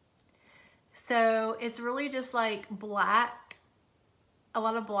 So it's really just like black, a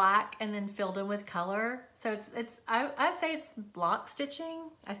lot of black, and then filled in with color. So I say it's block stitching,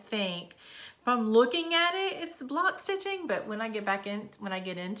 I think. If I'm looking at it, it's block stitching, but when I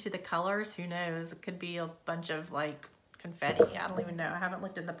get into the colors, who knows? It could be a bunch of like confetti. I don't even know. I haven't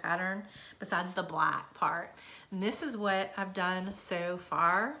looked at the pattern besides the black part. And this is what I've done so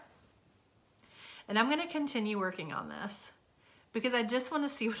far. And I'm going to continue working on this because I just want to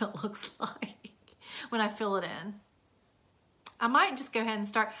see what it looks like when I fill it in. I might just go ahead and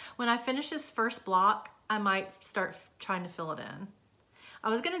start, when I finish this first block, I might start trying to fill it in. I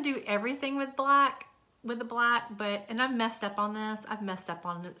was going to do everything with the black, and I've messed up on this. I've messed up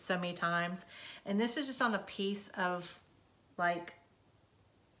on it so many times. And this is just on a piece of like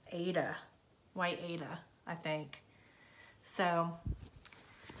Ada, white Ada, I think. So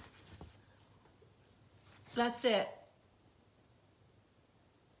that's it.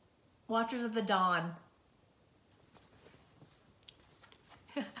 Watchers of the Dawn.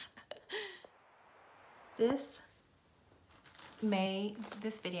 This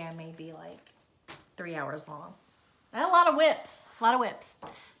video may be like 3 hours long. And a lot of whips.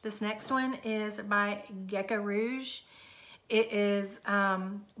 This next one is by Gecko Rouge. It is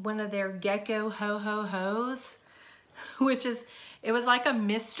one of their Gecko Ho Ho Ho's, which is, it was like a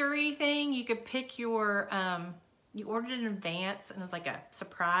mystery thing. You could pick your, you ordered in advance and it was like a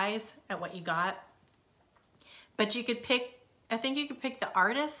surprise at what you got. But you could pick, I think you could pick the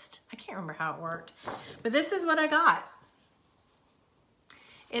artist. I can't remember how it worked. But this is what I got.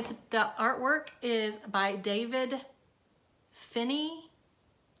 The artwork is by David Finney.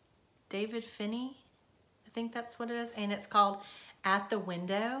 David Finney, I think that's what it is. And it's called At the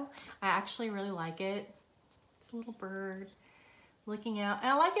Window. I actually really like it. It's a little bird looking out.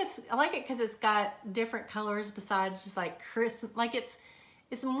 And I like it because it's got different colors besides just like Christmas. Like it's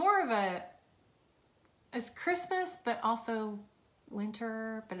more of it's Christmas, but also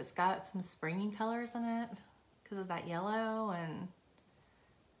winter, but it's got some springy colors in it because of that yellow. And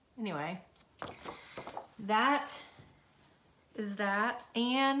anyway, that is that.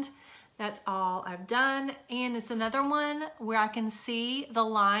 And that's all I've done. And it's another one where I can see the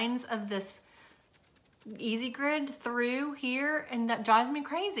lines of this easy grid through here, and that drives me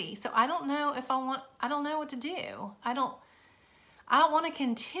crazy. So I don't know if I don't know what to do. I don't want to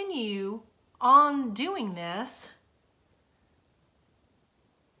continue on doing this.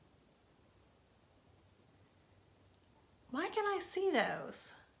 Why can I see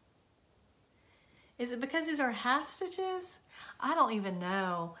those? Is it because these are half stitches? I don't even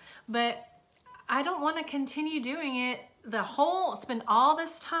know, but I don't want to continue doing it spend all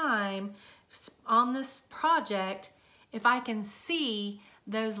this time on this project if I can see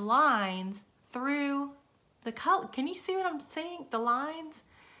those lines through the color. Can you see what I'm saying? The lines?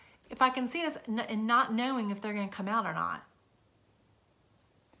 If I can see this and not knowing if they're going to come out or not.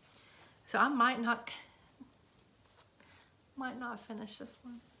 So I might not finish this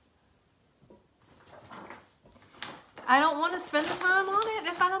one. I don't want to spend the time on it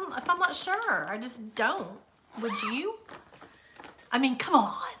if I'm not sure. I just don't. Would you? I mean, come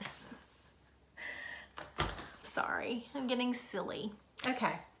on. Sorry, I'm getting silly.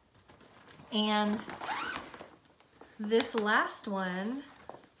 Okay, and this last one,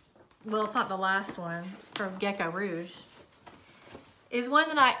 well, it's not the last one, from Gecko Rouge, is one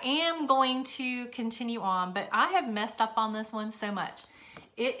that I am going to continue on, but I have messed up on this one so much.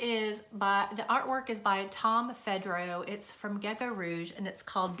 The artwork is by Tom Fedro. It's from Gecko Rouge, and it's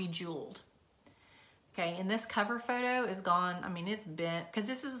called Bejeweled. Okay, and this cover photo is gone. I mean, it's bent, because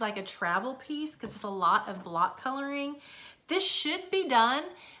this is like a travel piece, because it's a lot of block coloring. This should be done.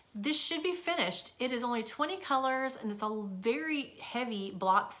 This should be finished. It is only 20 colors, and it's a very heavy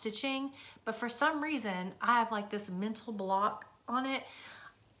block stitching, but for some reason, I have like this mental block on it.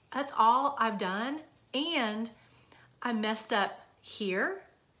 That's all I've done, and I messed up here.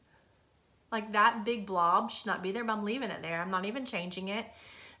 Like that big blob should not be there, but I'm leaving it there. I'm not even changing it.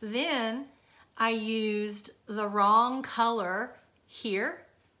 Then I used the wrong color here.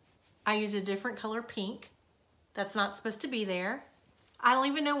 I used a different color pink. That's not supposed to be there. I don't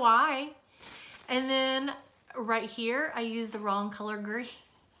even know why. And then right here, I used the wrong color green.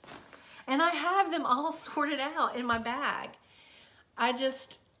 And I have them all sorted out in my bag. I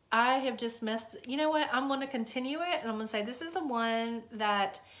have just messed, you know what? I'm gonna continue it, and I'm gonna say this is the one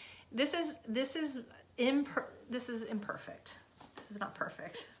that, this is imperfect. This is not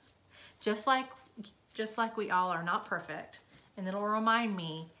perfect. Just like we all are not perfect. And it'll remind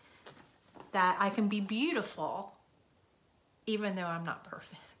me that I can be beautiful even though I'm not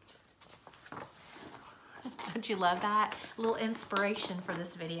perfect. Don't you love that? A little inspiration for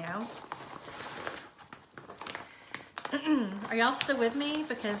this video. Are y'all still with me?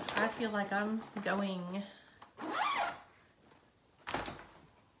 Because I feel like I'm going.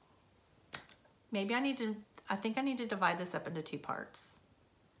 Maybe I think I need to divide this up into 2 parts.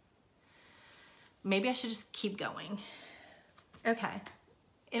 Maybe I should just keep going. Okay.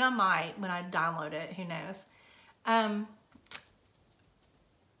 And I might when I download it, who knows.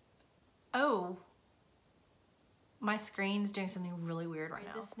 Oh, my screen's doing something really weird right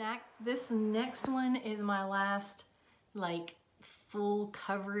now. This next one is my last like full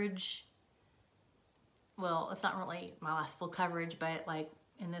coverage. Well, it's not really my last full coverage, but like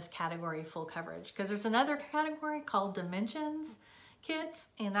in this category, full coverage, because there's another category called Dimensions kits,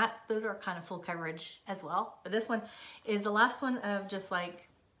 and those are kind of full coverage as well. But this one is the last one of just like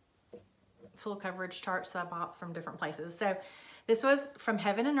full coverage charts that I bought from different places. So this was from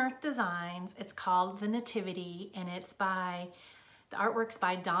Heaven and Earth Designs. It's called The Nativity, and the artwork's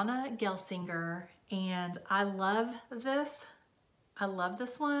by Donna Gelsinger, and I love this. I love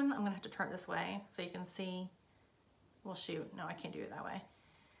this one. I'm gonna have to turn it this way so you can see. Well, shoot, no, I can't do it that way.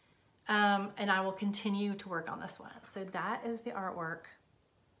 And I will continue to work on this one. So that is the artwork.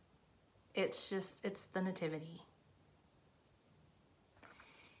 It's the Nativity.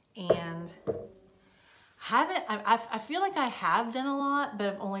 And I feel like I have done a lot, but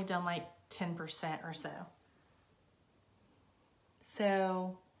I've only done like 10% or so.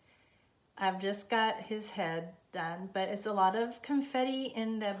 So I've just got his head done, but it's a lot of confetti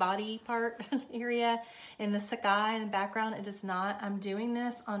in the body part area, in the sky in the background. It is not. I'm doing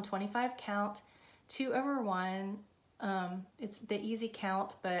this on 25 count, 2/1. It's the easy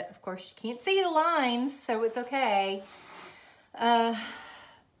count, but of course you can't see the lines, so it's okay.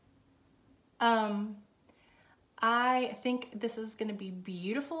 I think this is gonna be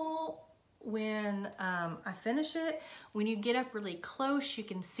beautiful when I finish it. When you get up really close, you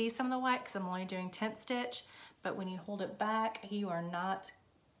can see some of the white because I'm only doing tent stitch, but when you hold it back, you are not,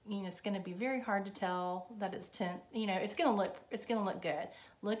 it's gonna be very hard to tell that it's tent, it's gonna look good.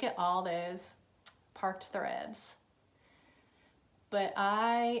 Look at all those parked threads. But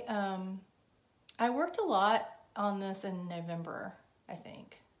I worked a lot on this in November, I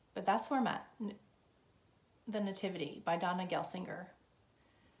think, but that's where I'm at. The Nativity by Donna Gelsinger.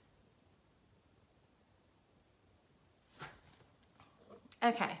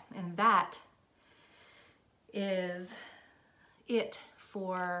 Okay, and that is it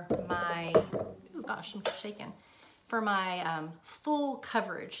for my, oh gosh, I'm shaking, for my full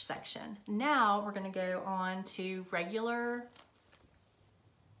coverage section. Now we're gonna go on to regular,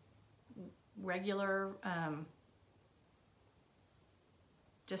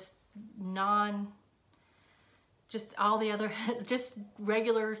 just all the other, just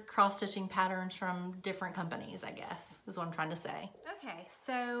regular cross-stitching patterns from different companies, I guess, is what I'm trying to say. Okay,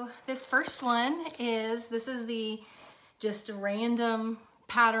 so this first one is, this is the just random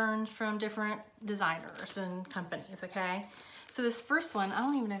patterns from different designers and companies, okay? So this first one, I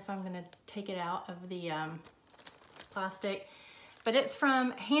don't even know if I'm gonna take it out of the plastic, but it's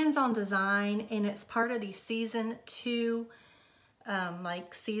from Hands On Design, and it's part of the season 2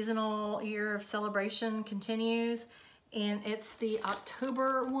 like seasonal year of celebration continues, And it's the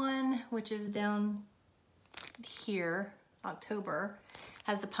October one, which is down here, October,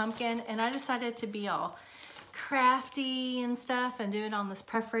 has the pumpkin. And I decided to be all crafty and stuff and do it on this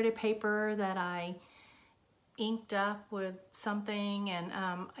perforated paper that I inked up with something. And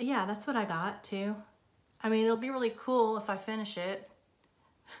yeah, that's what I got too. I mean, it'll be really cool if I finish it.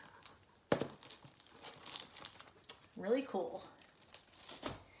 Really cool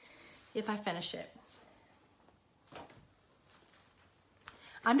if I finish it.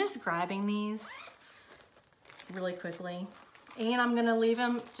 I'm just grabbing these really quickly, and I'm gonna leave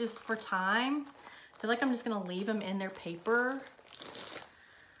them just for time. I feel like I'm just gonna leave them in their paper.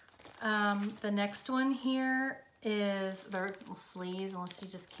 The next one here is their sleeves, unless you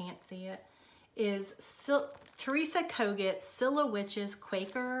just can't see it, is Teresa Kogut's Scylla Witches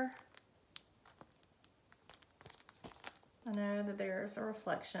Quaker. I know that there's a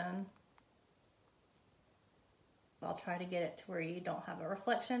reflection. I'll try to get it to where you don't have a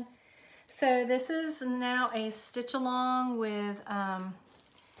reflection. So this is now a stitch along with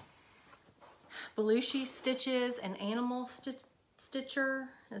Belushi stitches and animal stitcher.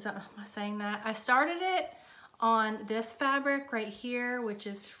 Is that, am I saying that? I started it on this fabric right here, which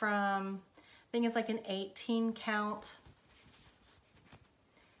is from, I think it's like an 18 count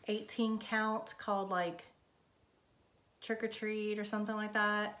called like Trick or Treat or something like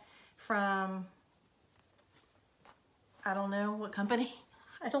that, from, I don't know what company,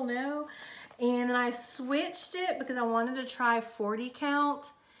 I don't know. And then I switched it because I wanted to try 40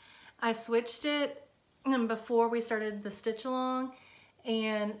 count. I switched it before we started the stitch along,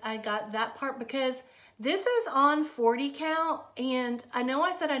 and I got that part because this is on 40 count, and I know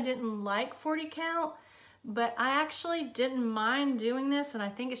I said I didn't like 40 count, but I actually didn't mind doing this, and I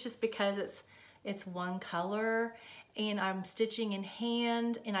think it's just because it's one color, and I'm stitching in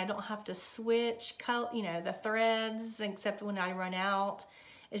hand, and I don't have to switch color, you know, the threads, except when I run out.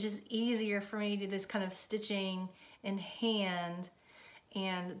 It's just easier for me to do this kind of stitching in hand.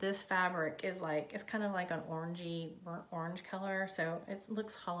 And this fabric is like, it's kind of like an orangey, burnt orange color, so it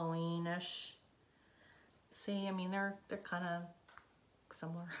looks Halloween-ish. See, I mean, they're kind of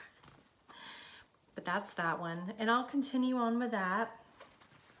similar. But that's that one, and I'll continue on with that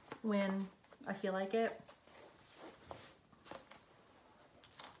when I feel like it.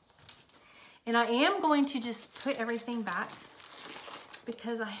 And I am going to just put everything back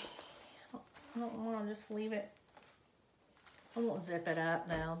because I don't want to just leave it. I won't zip it up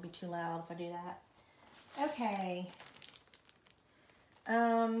though, it'll be too loud if I do that. Okay.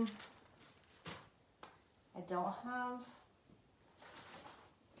 I don't have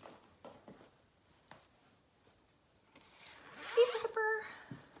excuse me, zipper.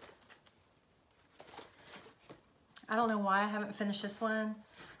 I don't know why I haven't finished this one,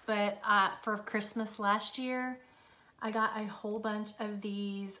 but for Christmas last year, I got a whole bunch of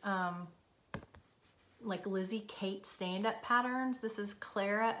these like Lizzie Kate stand-up patterns. This is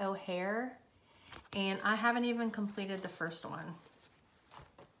Clara O'Hare, and I haven't even completed the first one.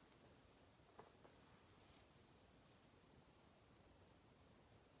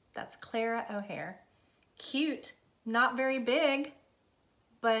 That's Clara O'Hare. Cute, not very big,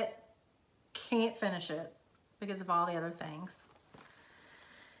 but can't finish it because of all the other things.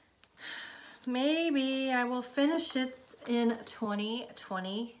 Maybe I will finish it in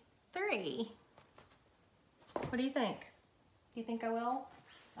 2023. What do you think? Do you think I will?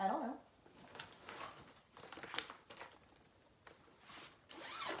 I don't know.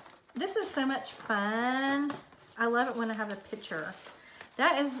 This is so much fun. I love it when I have a picture.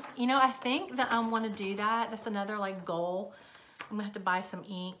 That is, you know, I think that I want to do that. That's another like goal. I'm gonna have to buy some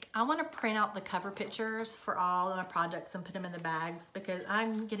ink. I want to print out the cover pictures for all of my projects and put them in the bags because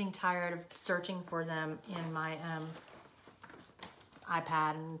I'm getting tired of searching for them in my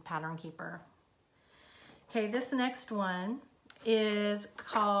iPad and Pattern Keeper. Okay, this next one is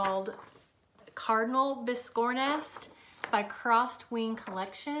called Cardinal Biscore Nest. It's by Crossed Wing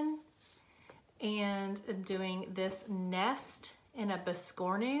Collection, and I'm doing this nest in a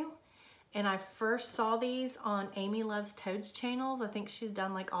biscornu. And I first saw these on Amy Loves Toad's channels. I think she's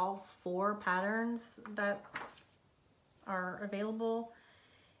done like all 4 patterns that are available.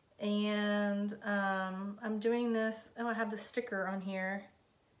 And I'm doing this, oh, I have the sticker on here.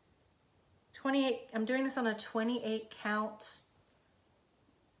 28, I'm doing this on a 28 count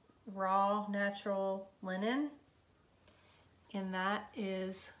raw natural linen. And that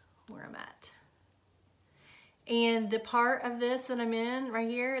is where I'm at. And the part of this that I'm in right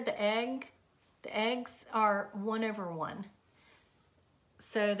here, the eggs are 1/1.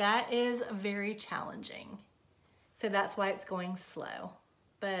 So that is very challenging. So that's why it's going slow.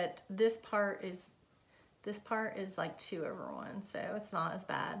 But this part is This part is like 2/1, so it's not as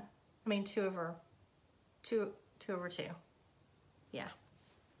bad. I mean, 2/2. Yeah.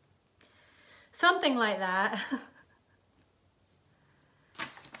 Something like that.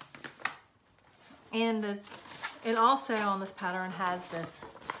 And it also on this pattern has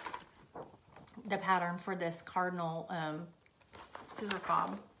the pattern for this cardinal scissor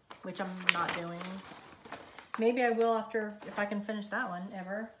fob, which I'm not doing. Maybe I will if I can finish that one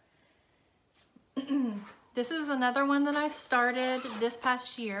ever. This is another one that I started this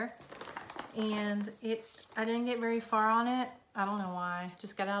past year, and I didn't get very far on it. I don't know why,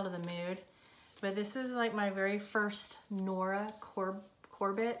 just got out of the mood. But this is like my very first Nora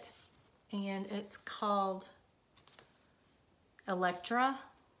Corbett, and it's called Electra.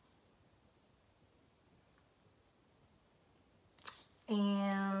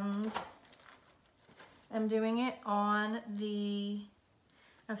 And I'm doing it on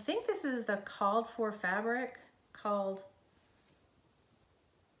I think this is the called for fabric called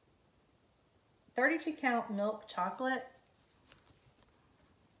 32 count milk chocolate.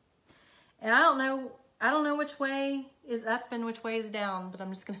 And I don't know which way is up and which way is down, but I'm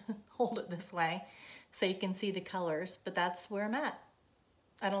just gonna hold it this way so you can see the colors, but that's where I'm at.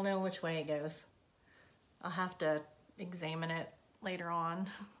 I don't know which way it goes. I'll have to examine it later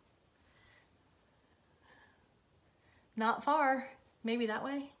on. Not far. Maybe that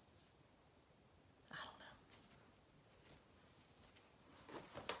way? I don't know.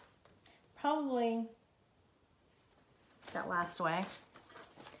 Probably that last way.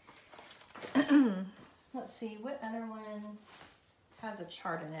 Let's see, what other one has a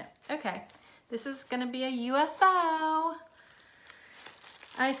chart in it? Okay, this is gonna be a UFO.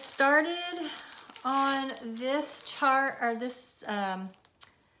 I started on this chart, or this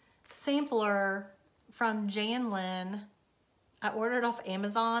sampler from Jan Lynn. I ordered off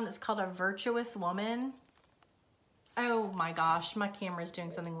Amazon. It's called A Virtuous Woman. Oh my gosh, my camera's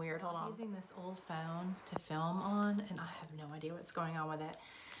doing something weird. Hold on. I'm using this old phone to film on, and I have no idea what's going on with it.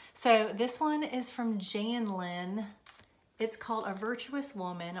 So this one is from Jan Lynn. It's called A Virtuous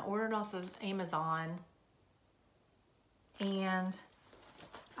Woman. I ordered off of Amazon, and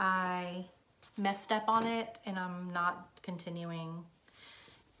I messed up on it, and I'm not continuing.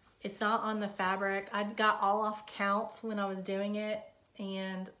 It's not on the fabric. I got all off count when I was doing it,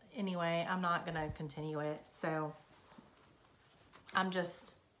 and anyway, I'm not gonna continue it. So I'm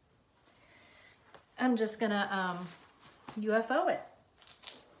just gonna UFO it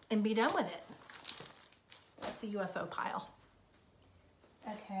and be done with it. That's the UFO pile.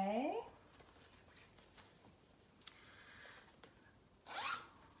 Okay.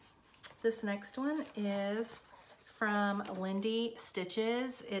 This next one is from Lindy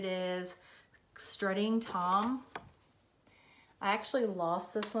Stitches. It is Strutting Tom. I actually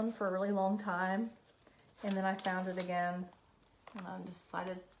lost this one for a really long time, and then I found it again, and I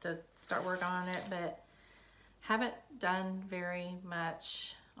decided to start working on it, but haven't done very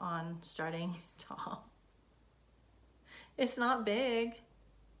much on Strutting Tom. It's not big.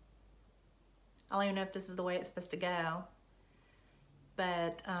 I don't even know if this is the way it's supposed to go,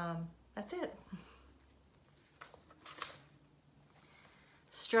 but that's it.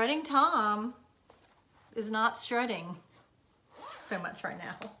 Strutting Tom is not strutting so much right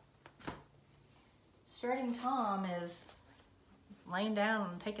now. Strutting Tom is laying down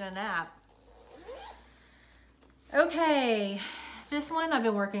and taking a nap. Okay, this one I've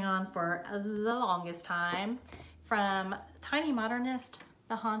been working on for the longest time, from Tiny Modernist,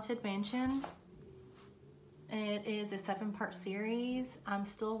 The Haunted Mansion. It is a 7-part series. I'm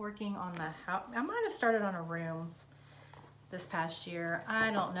still working on the house. I might have started on a room this past year.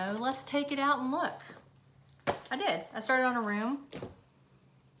 I don't know. Let's take it out and look. I did. I started on a room,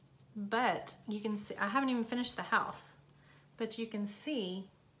 but you can see I haven't even finished the house, but you can see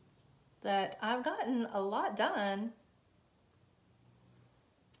that I've gotten a lot done.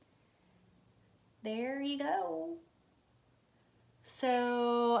 There you go.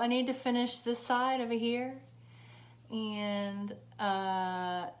 So I need to finish this side over here, and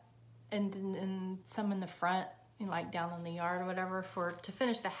some in the front, like down in the yard or whatever, to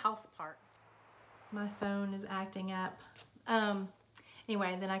finish the house part. My phone is acting up.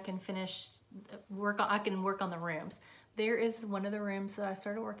 Anyway, then I can work on the rooms. There is one of the rooms that I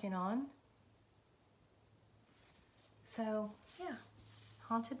started working on. So yeah,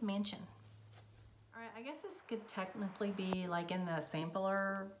 Haunted Mansion. All right, I guess this could technically be like in the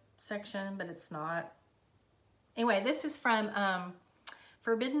sampler section, but it's not. Anyway, this is from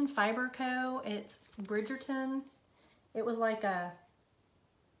Forbidden Fiber Co. It's Bridgerton. It was like a,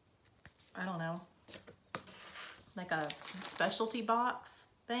 I don't know, like a specialty box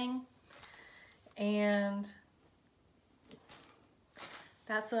thing. And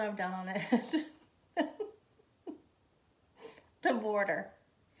that's what I've done on it. The border.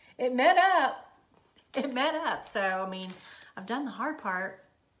 It met up. It met up. So, I mean, I've done the hard part.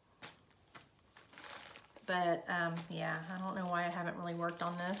 But, yeah, I don't know why I haven't really worked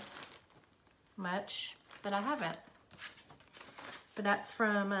on this much. But I haven't. But that's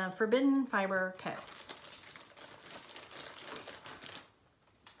from Forbidden Fiber Co.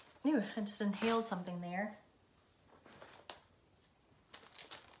 Ooh, I just inhaled something there.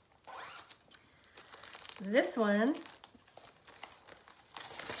 This one,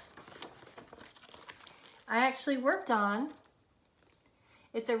 I actually worked on.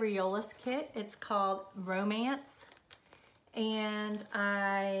 It's a Riolis kit. It's called Romance. And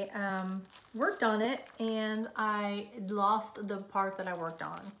I worked on it and I lost the part that I worked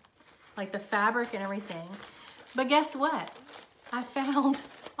on. Like the fabric and everything. But guess what? I found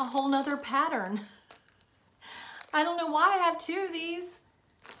a whole nother pattern. I don't know why I have two of these.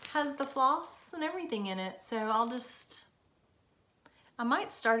 Has the floss and everything in it. So I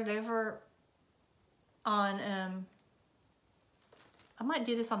might start it over on, I might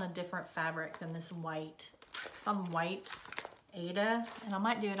do this on a different fabric than this white. It's on white Ada, and I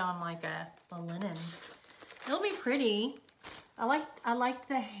might do it on like a linen. It'll be pretty. I like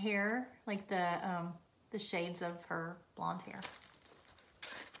the hair, like the shades of her blonde hair.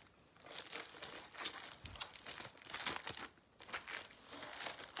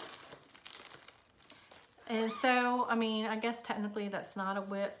 And so, I mean, I guess technically that's not a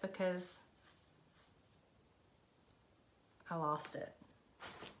WIP because I lost it.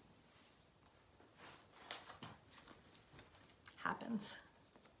 Happens.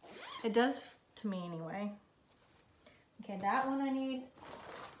 It does to me anyway. Okay, that one I need.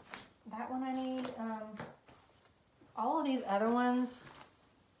 That one I need. All of these other ones,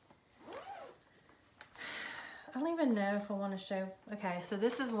 I don't even know if I want to show. Okay, so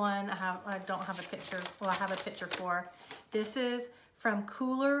this is one I don't have a picture. Well, I have a picture for. This is from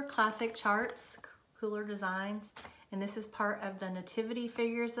Cooler Classic Charts, Cooler Designs, and this is part of the nativity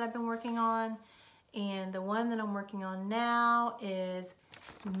figures that I've been working on. And the one that I'm working on now is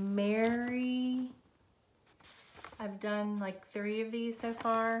Mary. I've done like 3 of these so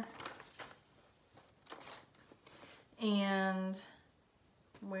far. And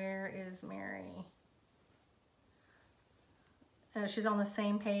where is Mary? Oh, she's on the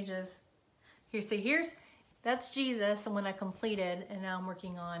same page as, here, see, that's Jesus, the one I completed, and now I'm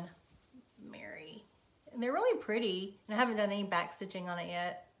working on Mary. And they're really pretty, and I haven't done any back stitching on it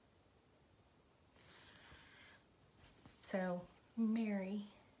yet. So, Mary.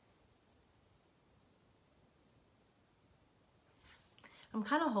 I'm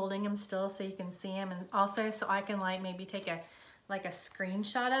kind of holding them still so you can see them, and also so I can like maybe take a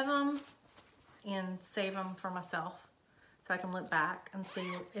screenshot of them and save them for myself. So I can look back and see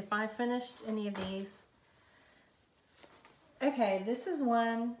if I finished any of these. Okay, this is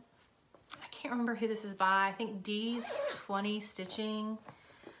one, I can't remember who this is by. I think D's 20 Stitching.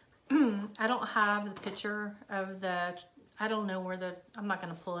 I don't have the picture of the, I don't know where the, I'm not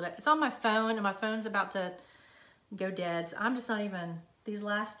gonna pull it up. It's on my phone and my phone's about to go dead. So I'm just not even, these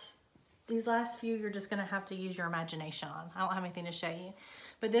last few you're just gonna have to use your imagination on. I don't have anything to show you.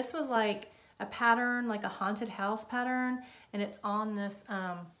 But this was like a pattern, like a haunted house pattern, and it's on this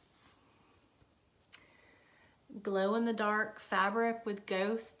glow in the dark fabric with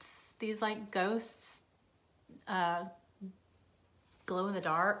ghosts. These like ghosts glow in the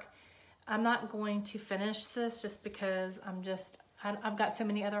dark. I'm not going to finish this just because I've got so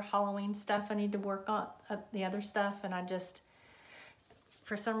many other Halloween stuff I need to work on, the other stuff, and I just,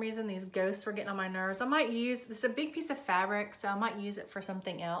 for some reason, these ghosts were getting on my nerves. I might use, this is a big piece of fabric, so I might use it for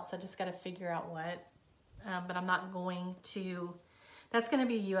something else. I just got to figure out what. But I'm not going to, that's going to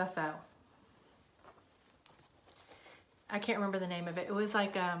be UFO. I can't remember the name of it. It was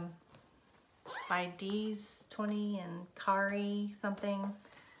like by D's 20 and Kari something.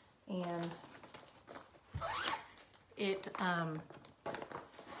 And it,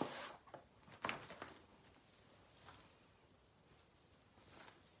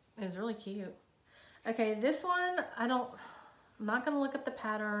 it was really cute. Okay, this one, I'm not gonna look up the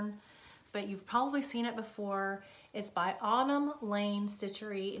pattern, but you've probably seen it before. It's by Autumn Lane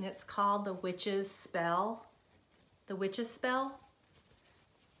Stitchery, and it's called The Witch's Spell. The Witch's Spell.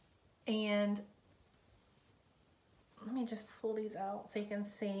 And let me just pull these out so you can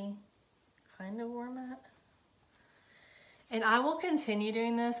see kind of where I'm at. And I will continue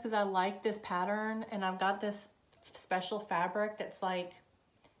doing this because I like this pattern, and I've got this special fabric that's like,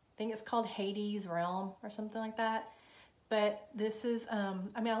 I think it's called Hades Realm or something like that. But this is, I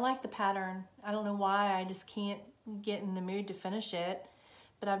mean, I like the pattern. I don't know why, I just can't get in the mood to finish it.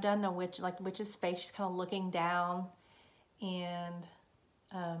 But I've done the witch, like the witch's face, she's kind of looking down. And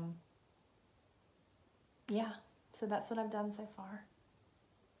yeah, so that's what I've done so far.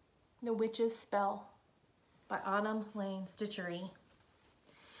 The Witch's Spell by Autumn Lane Stitchery.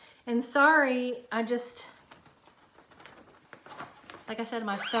 And sorry, I just, like I said,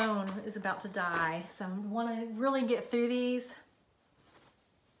 my phone is about to die, so I want to really get through these.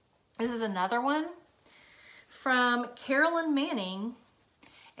 This is another one from Carolyn Manning,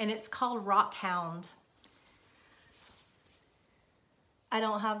 and it's called Rock Hound. I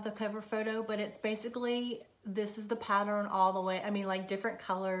don't have the cover photo, but it's basically, this is the pattern all the way. I mean, like different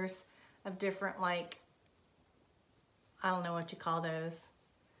colors of different, like, I don't know what you call those.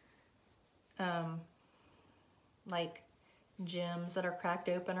 Like gems that are cracked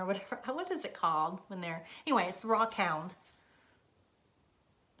open or whatever. What is it called when they're, anyway, it's Rock Hound.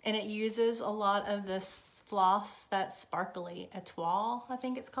 And it uses a lot of this floss that's sparkly, Etoile, I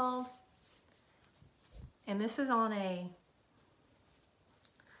think it's called. And this is on a,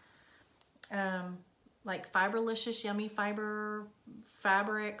 like Fiberlicious Yummy Fiber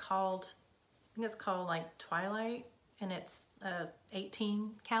fabric called, I think it's called like Twilight, and it's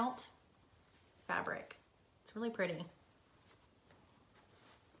 18 count fabric. It's really pretty.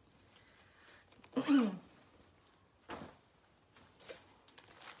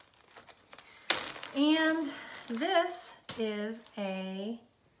 And this is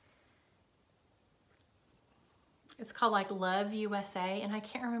it's called like Love USA, and I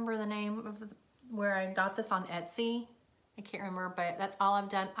can't remember the name of where I got this on Etsy. I can't remember, but that's all I've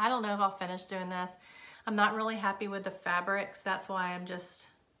done. I don't know if I'll finish doing this. I'm not really happy with the fabrics. That's why I'm just,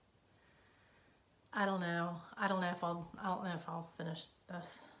 I don't know if I'll finish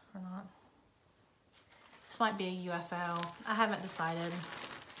this or not. This might be a UFO. I haven't decided.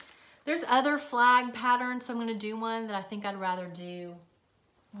 There's other flag patterns, so I'm gonna do one that I think I'd rather do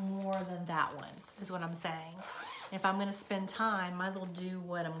more than that one, is what I'm saying. If I'm gonna spend time, might as well do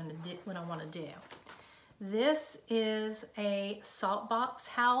what I'm gonna do, what I wanna do. This is a Saltbox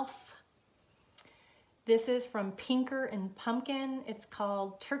House. This is from Pinker and Pumpkin. It's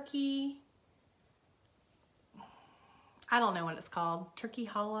called Turkey, I don't know what it's called. Turkey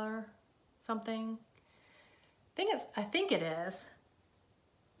Holler, something. I think it is.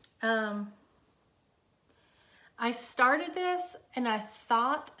 I started this and I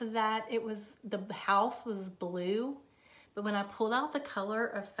thought that it was, the house was blue, but when I pulled out the color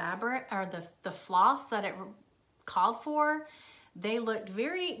of fabric, or the floss that it called for, they looked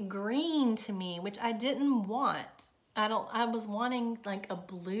very green to me, which I didn't want. I was wanting like a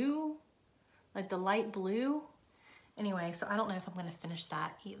blue, like the light blue. Anyway, so I don't know if I'm gonna finish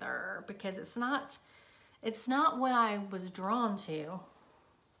that either, because it's not what I was drawn to.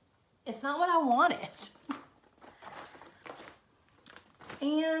 It's not what I wanted.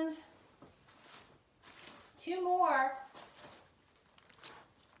 And two more.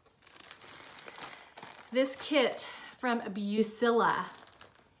 This kit from Busilla.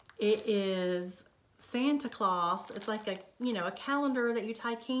 It is Santa Claus. It's like a, you know, a calendar that you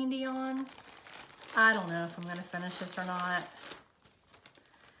tie candy on. I don't know if I'm gonna finish this or not.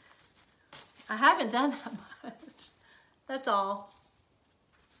 I haven't done that much. That's all.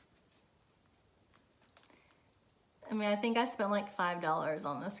 I mean, I think I spent like $5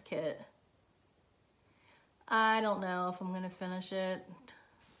 on this kit. I don't know if I'm gonna finish it.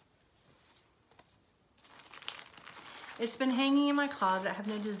 It's been hanging in my closet. I have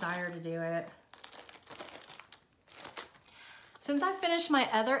no desire to do it. Since I finished my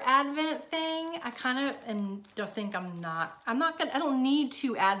other Advent thing, I kind of don't think I don't need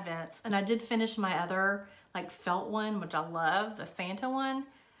 2 Advents. And I did finish my other like felt one, which I love, the Santa one,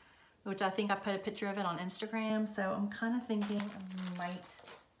 which I think I put a picture of it on Instagram. So I'm kind of thinking I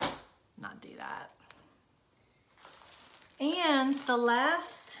might not do that. And the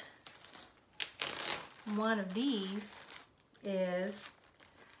last one of these is,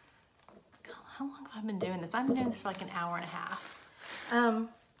 God, how long have I been doing this? I've been doing this for like an hour and a half.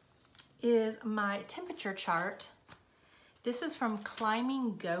 Is my temperature chart. This is from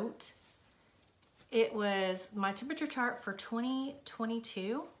Climbing Goat. It was my temperature chart for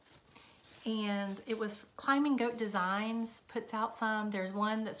 2022. And it was Climbing Goat Designs puts out some. There's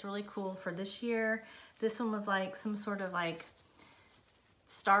one that's really cool for this year. This one was like some sort of like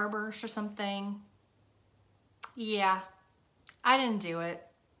Starburst or something. Yeah, I didn't do it.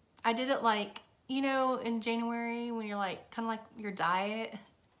 I did it like, you know, in January when you're like, kind of like your diet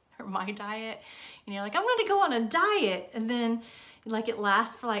or my diet, and you're like, I'm gonna go on a diet. And then like it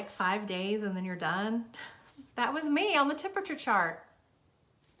lasts for like 5 days and then you're done. That was me on the temperature chart.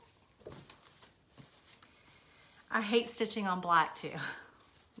 I hate stitching on black too.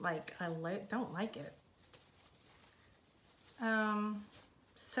 Like, I don't like it.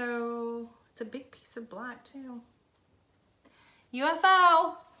 So it's a big piece of black too.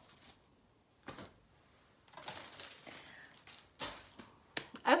 UFO.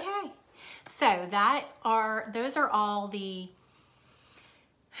 Okay, so those are all the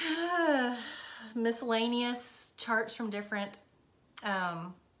miscellaneous charts from different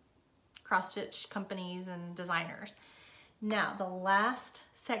cross-stitch companies and designers. Now, the last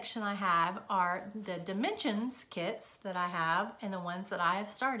section I have are the dimensions kits that I have and the ones that I have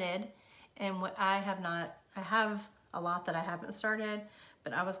started, and what I have not. I have a lot that I haven't started,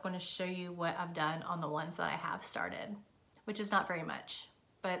 but I was going to show you what I've done on the ones that I have started, which is not very much,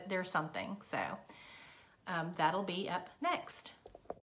 but there's something. So that'll be up next.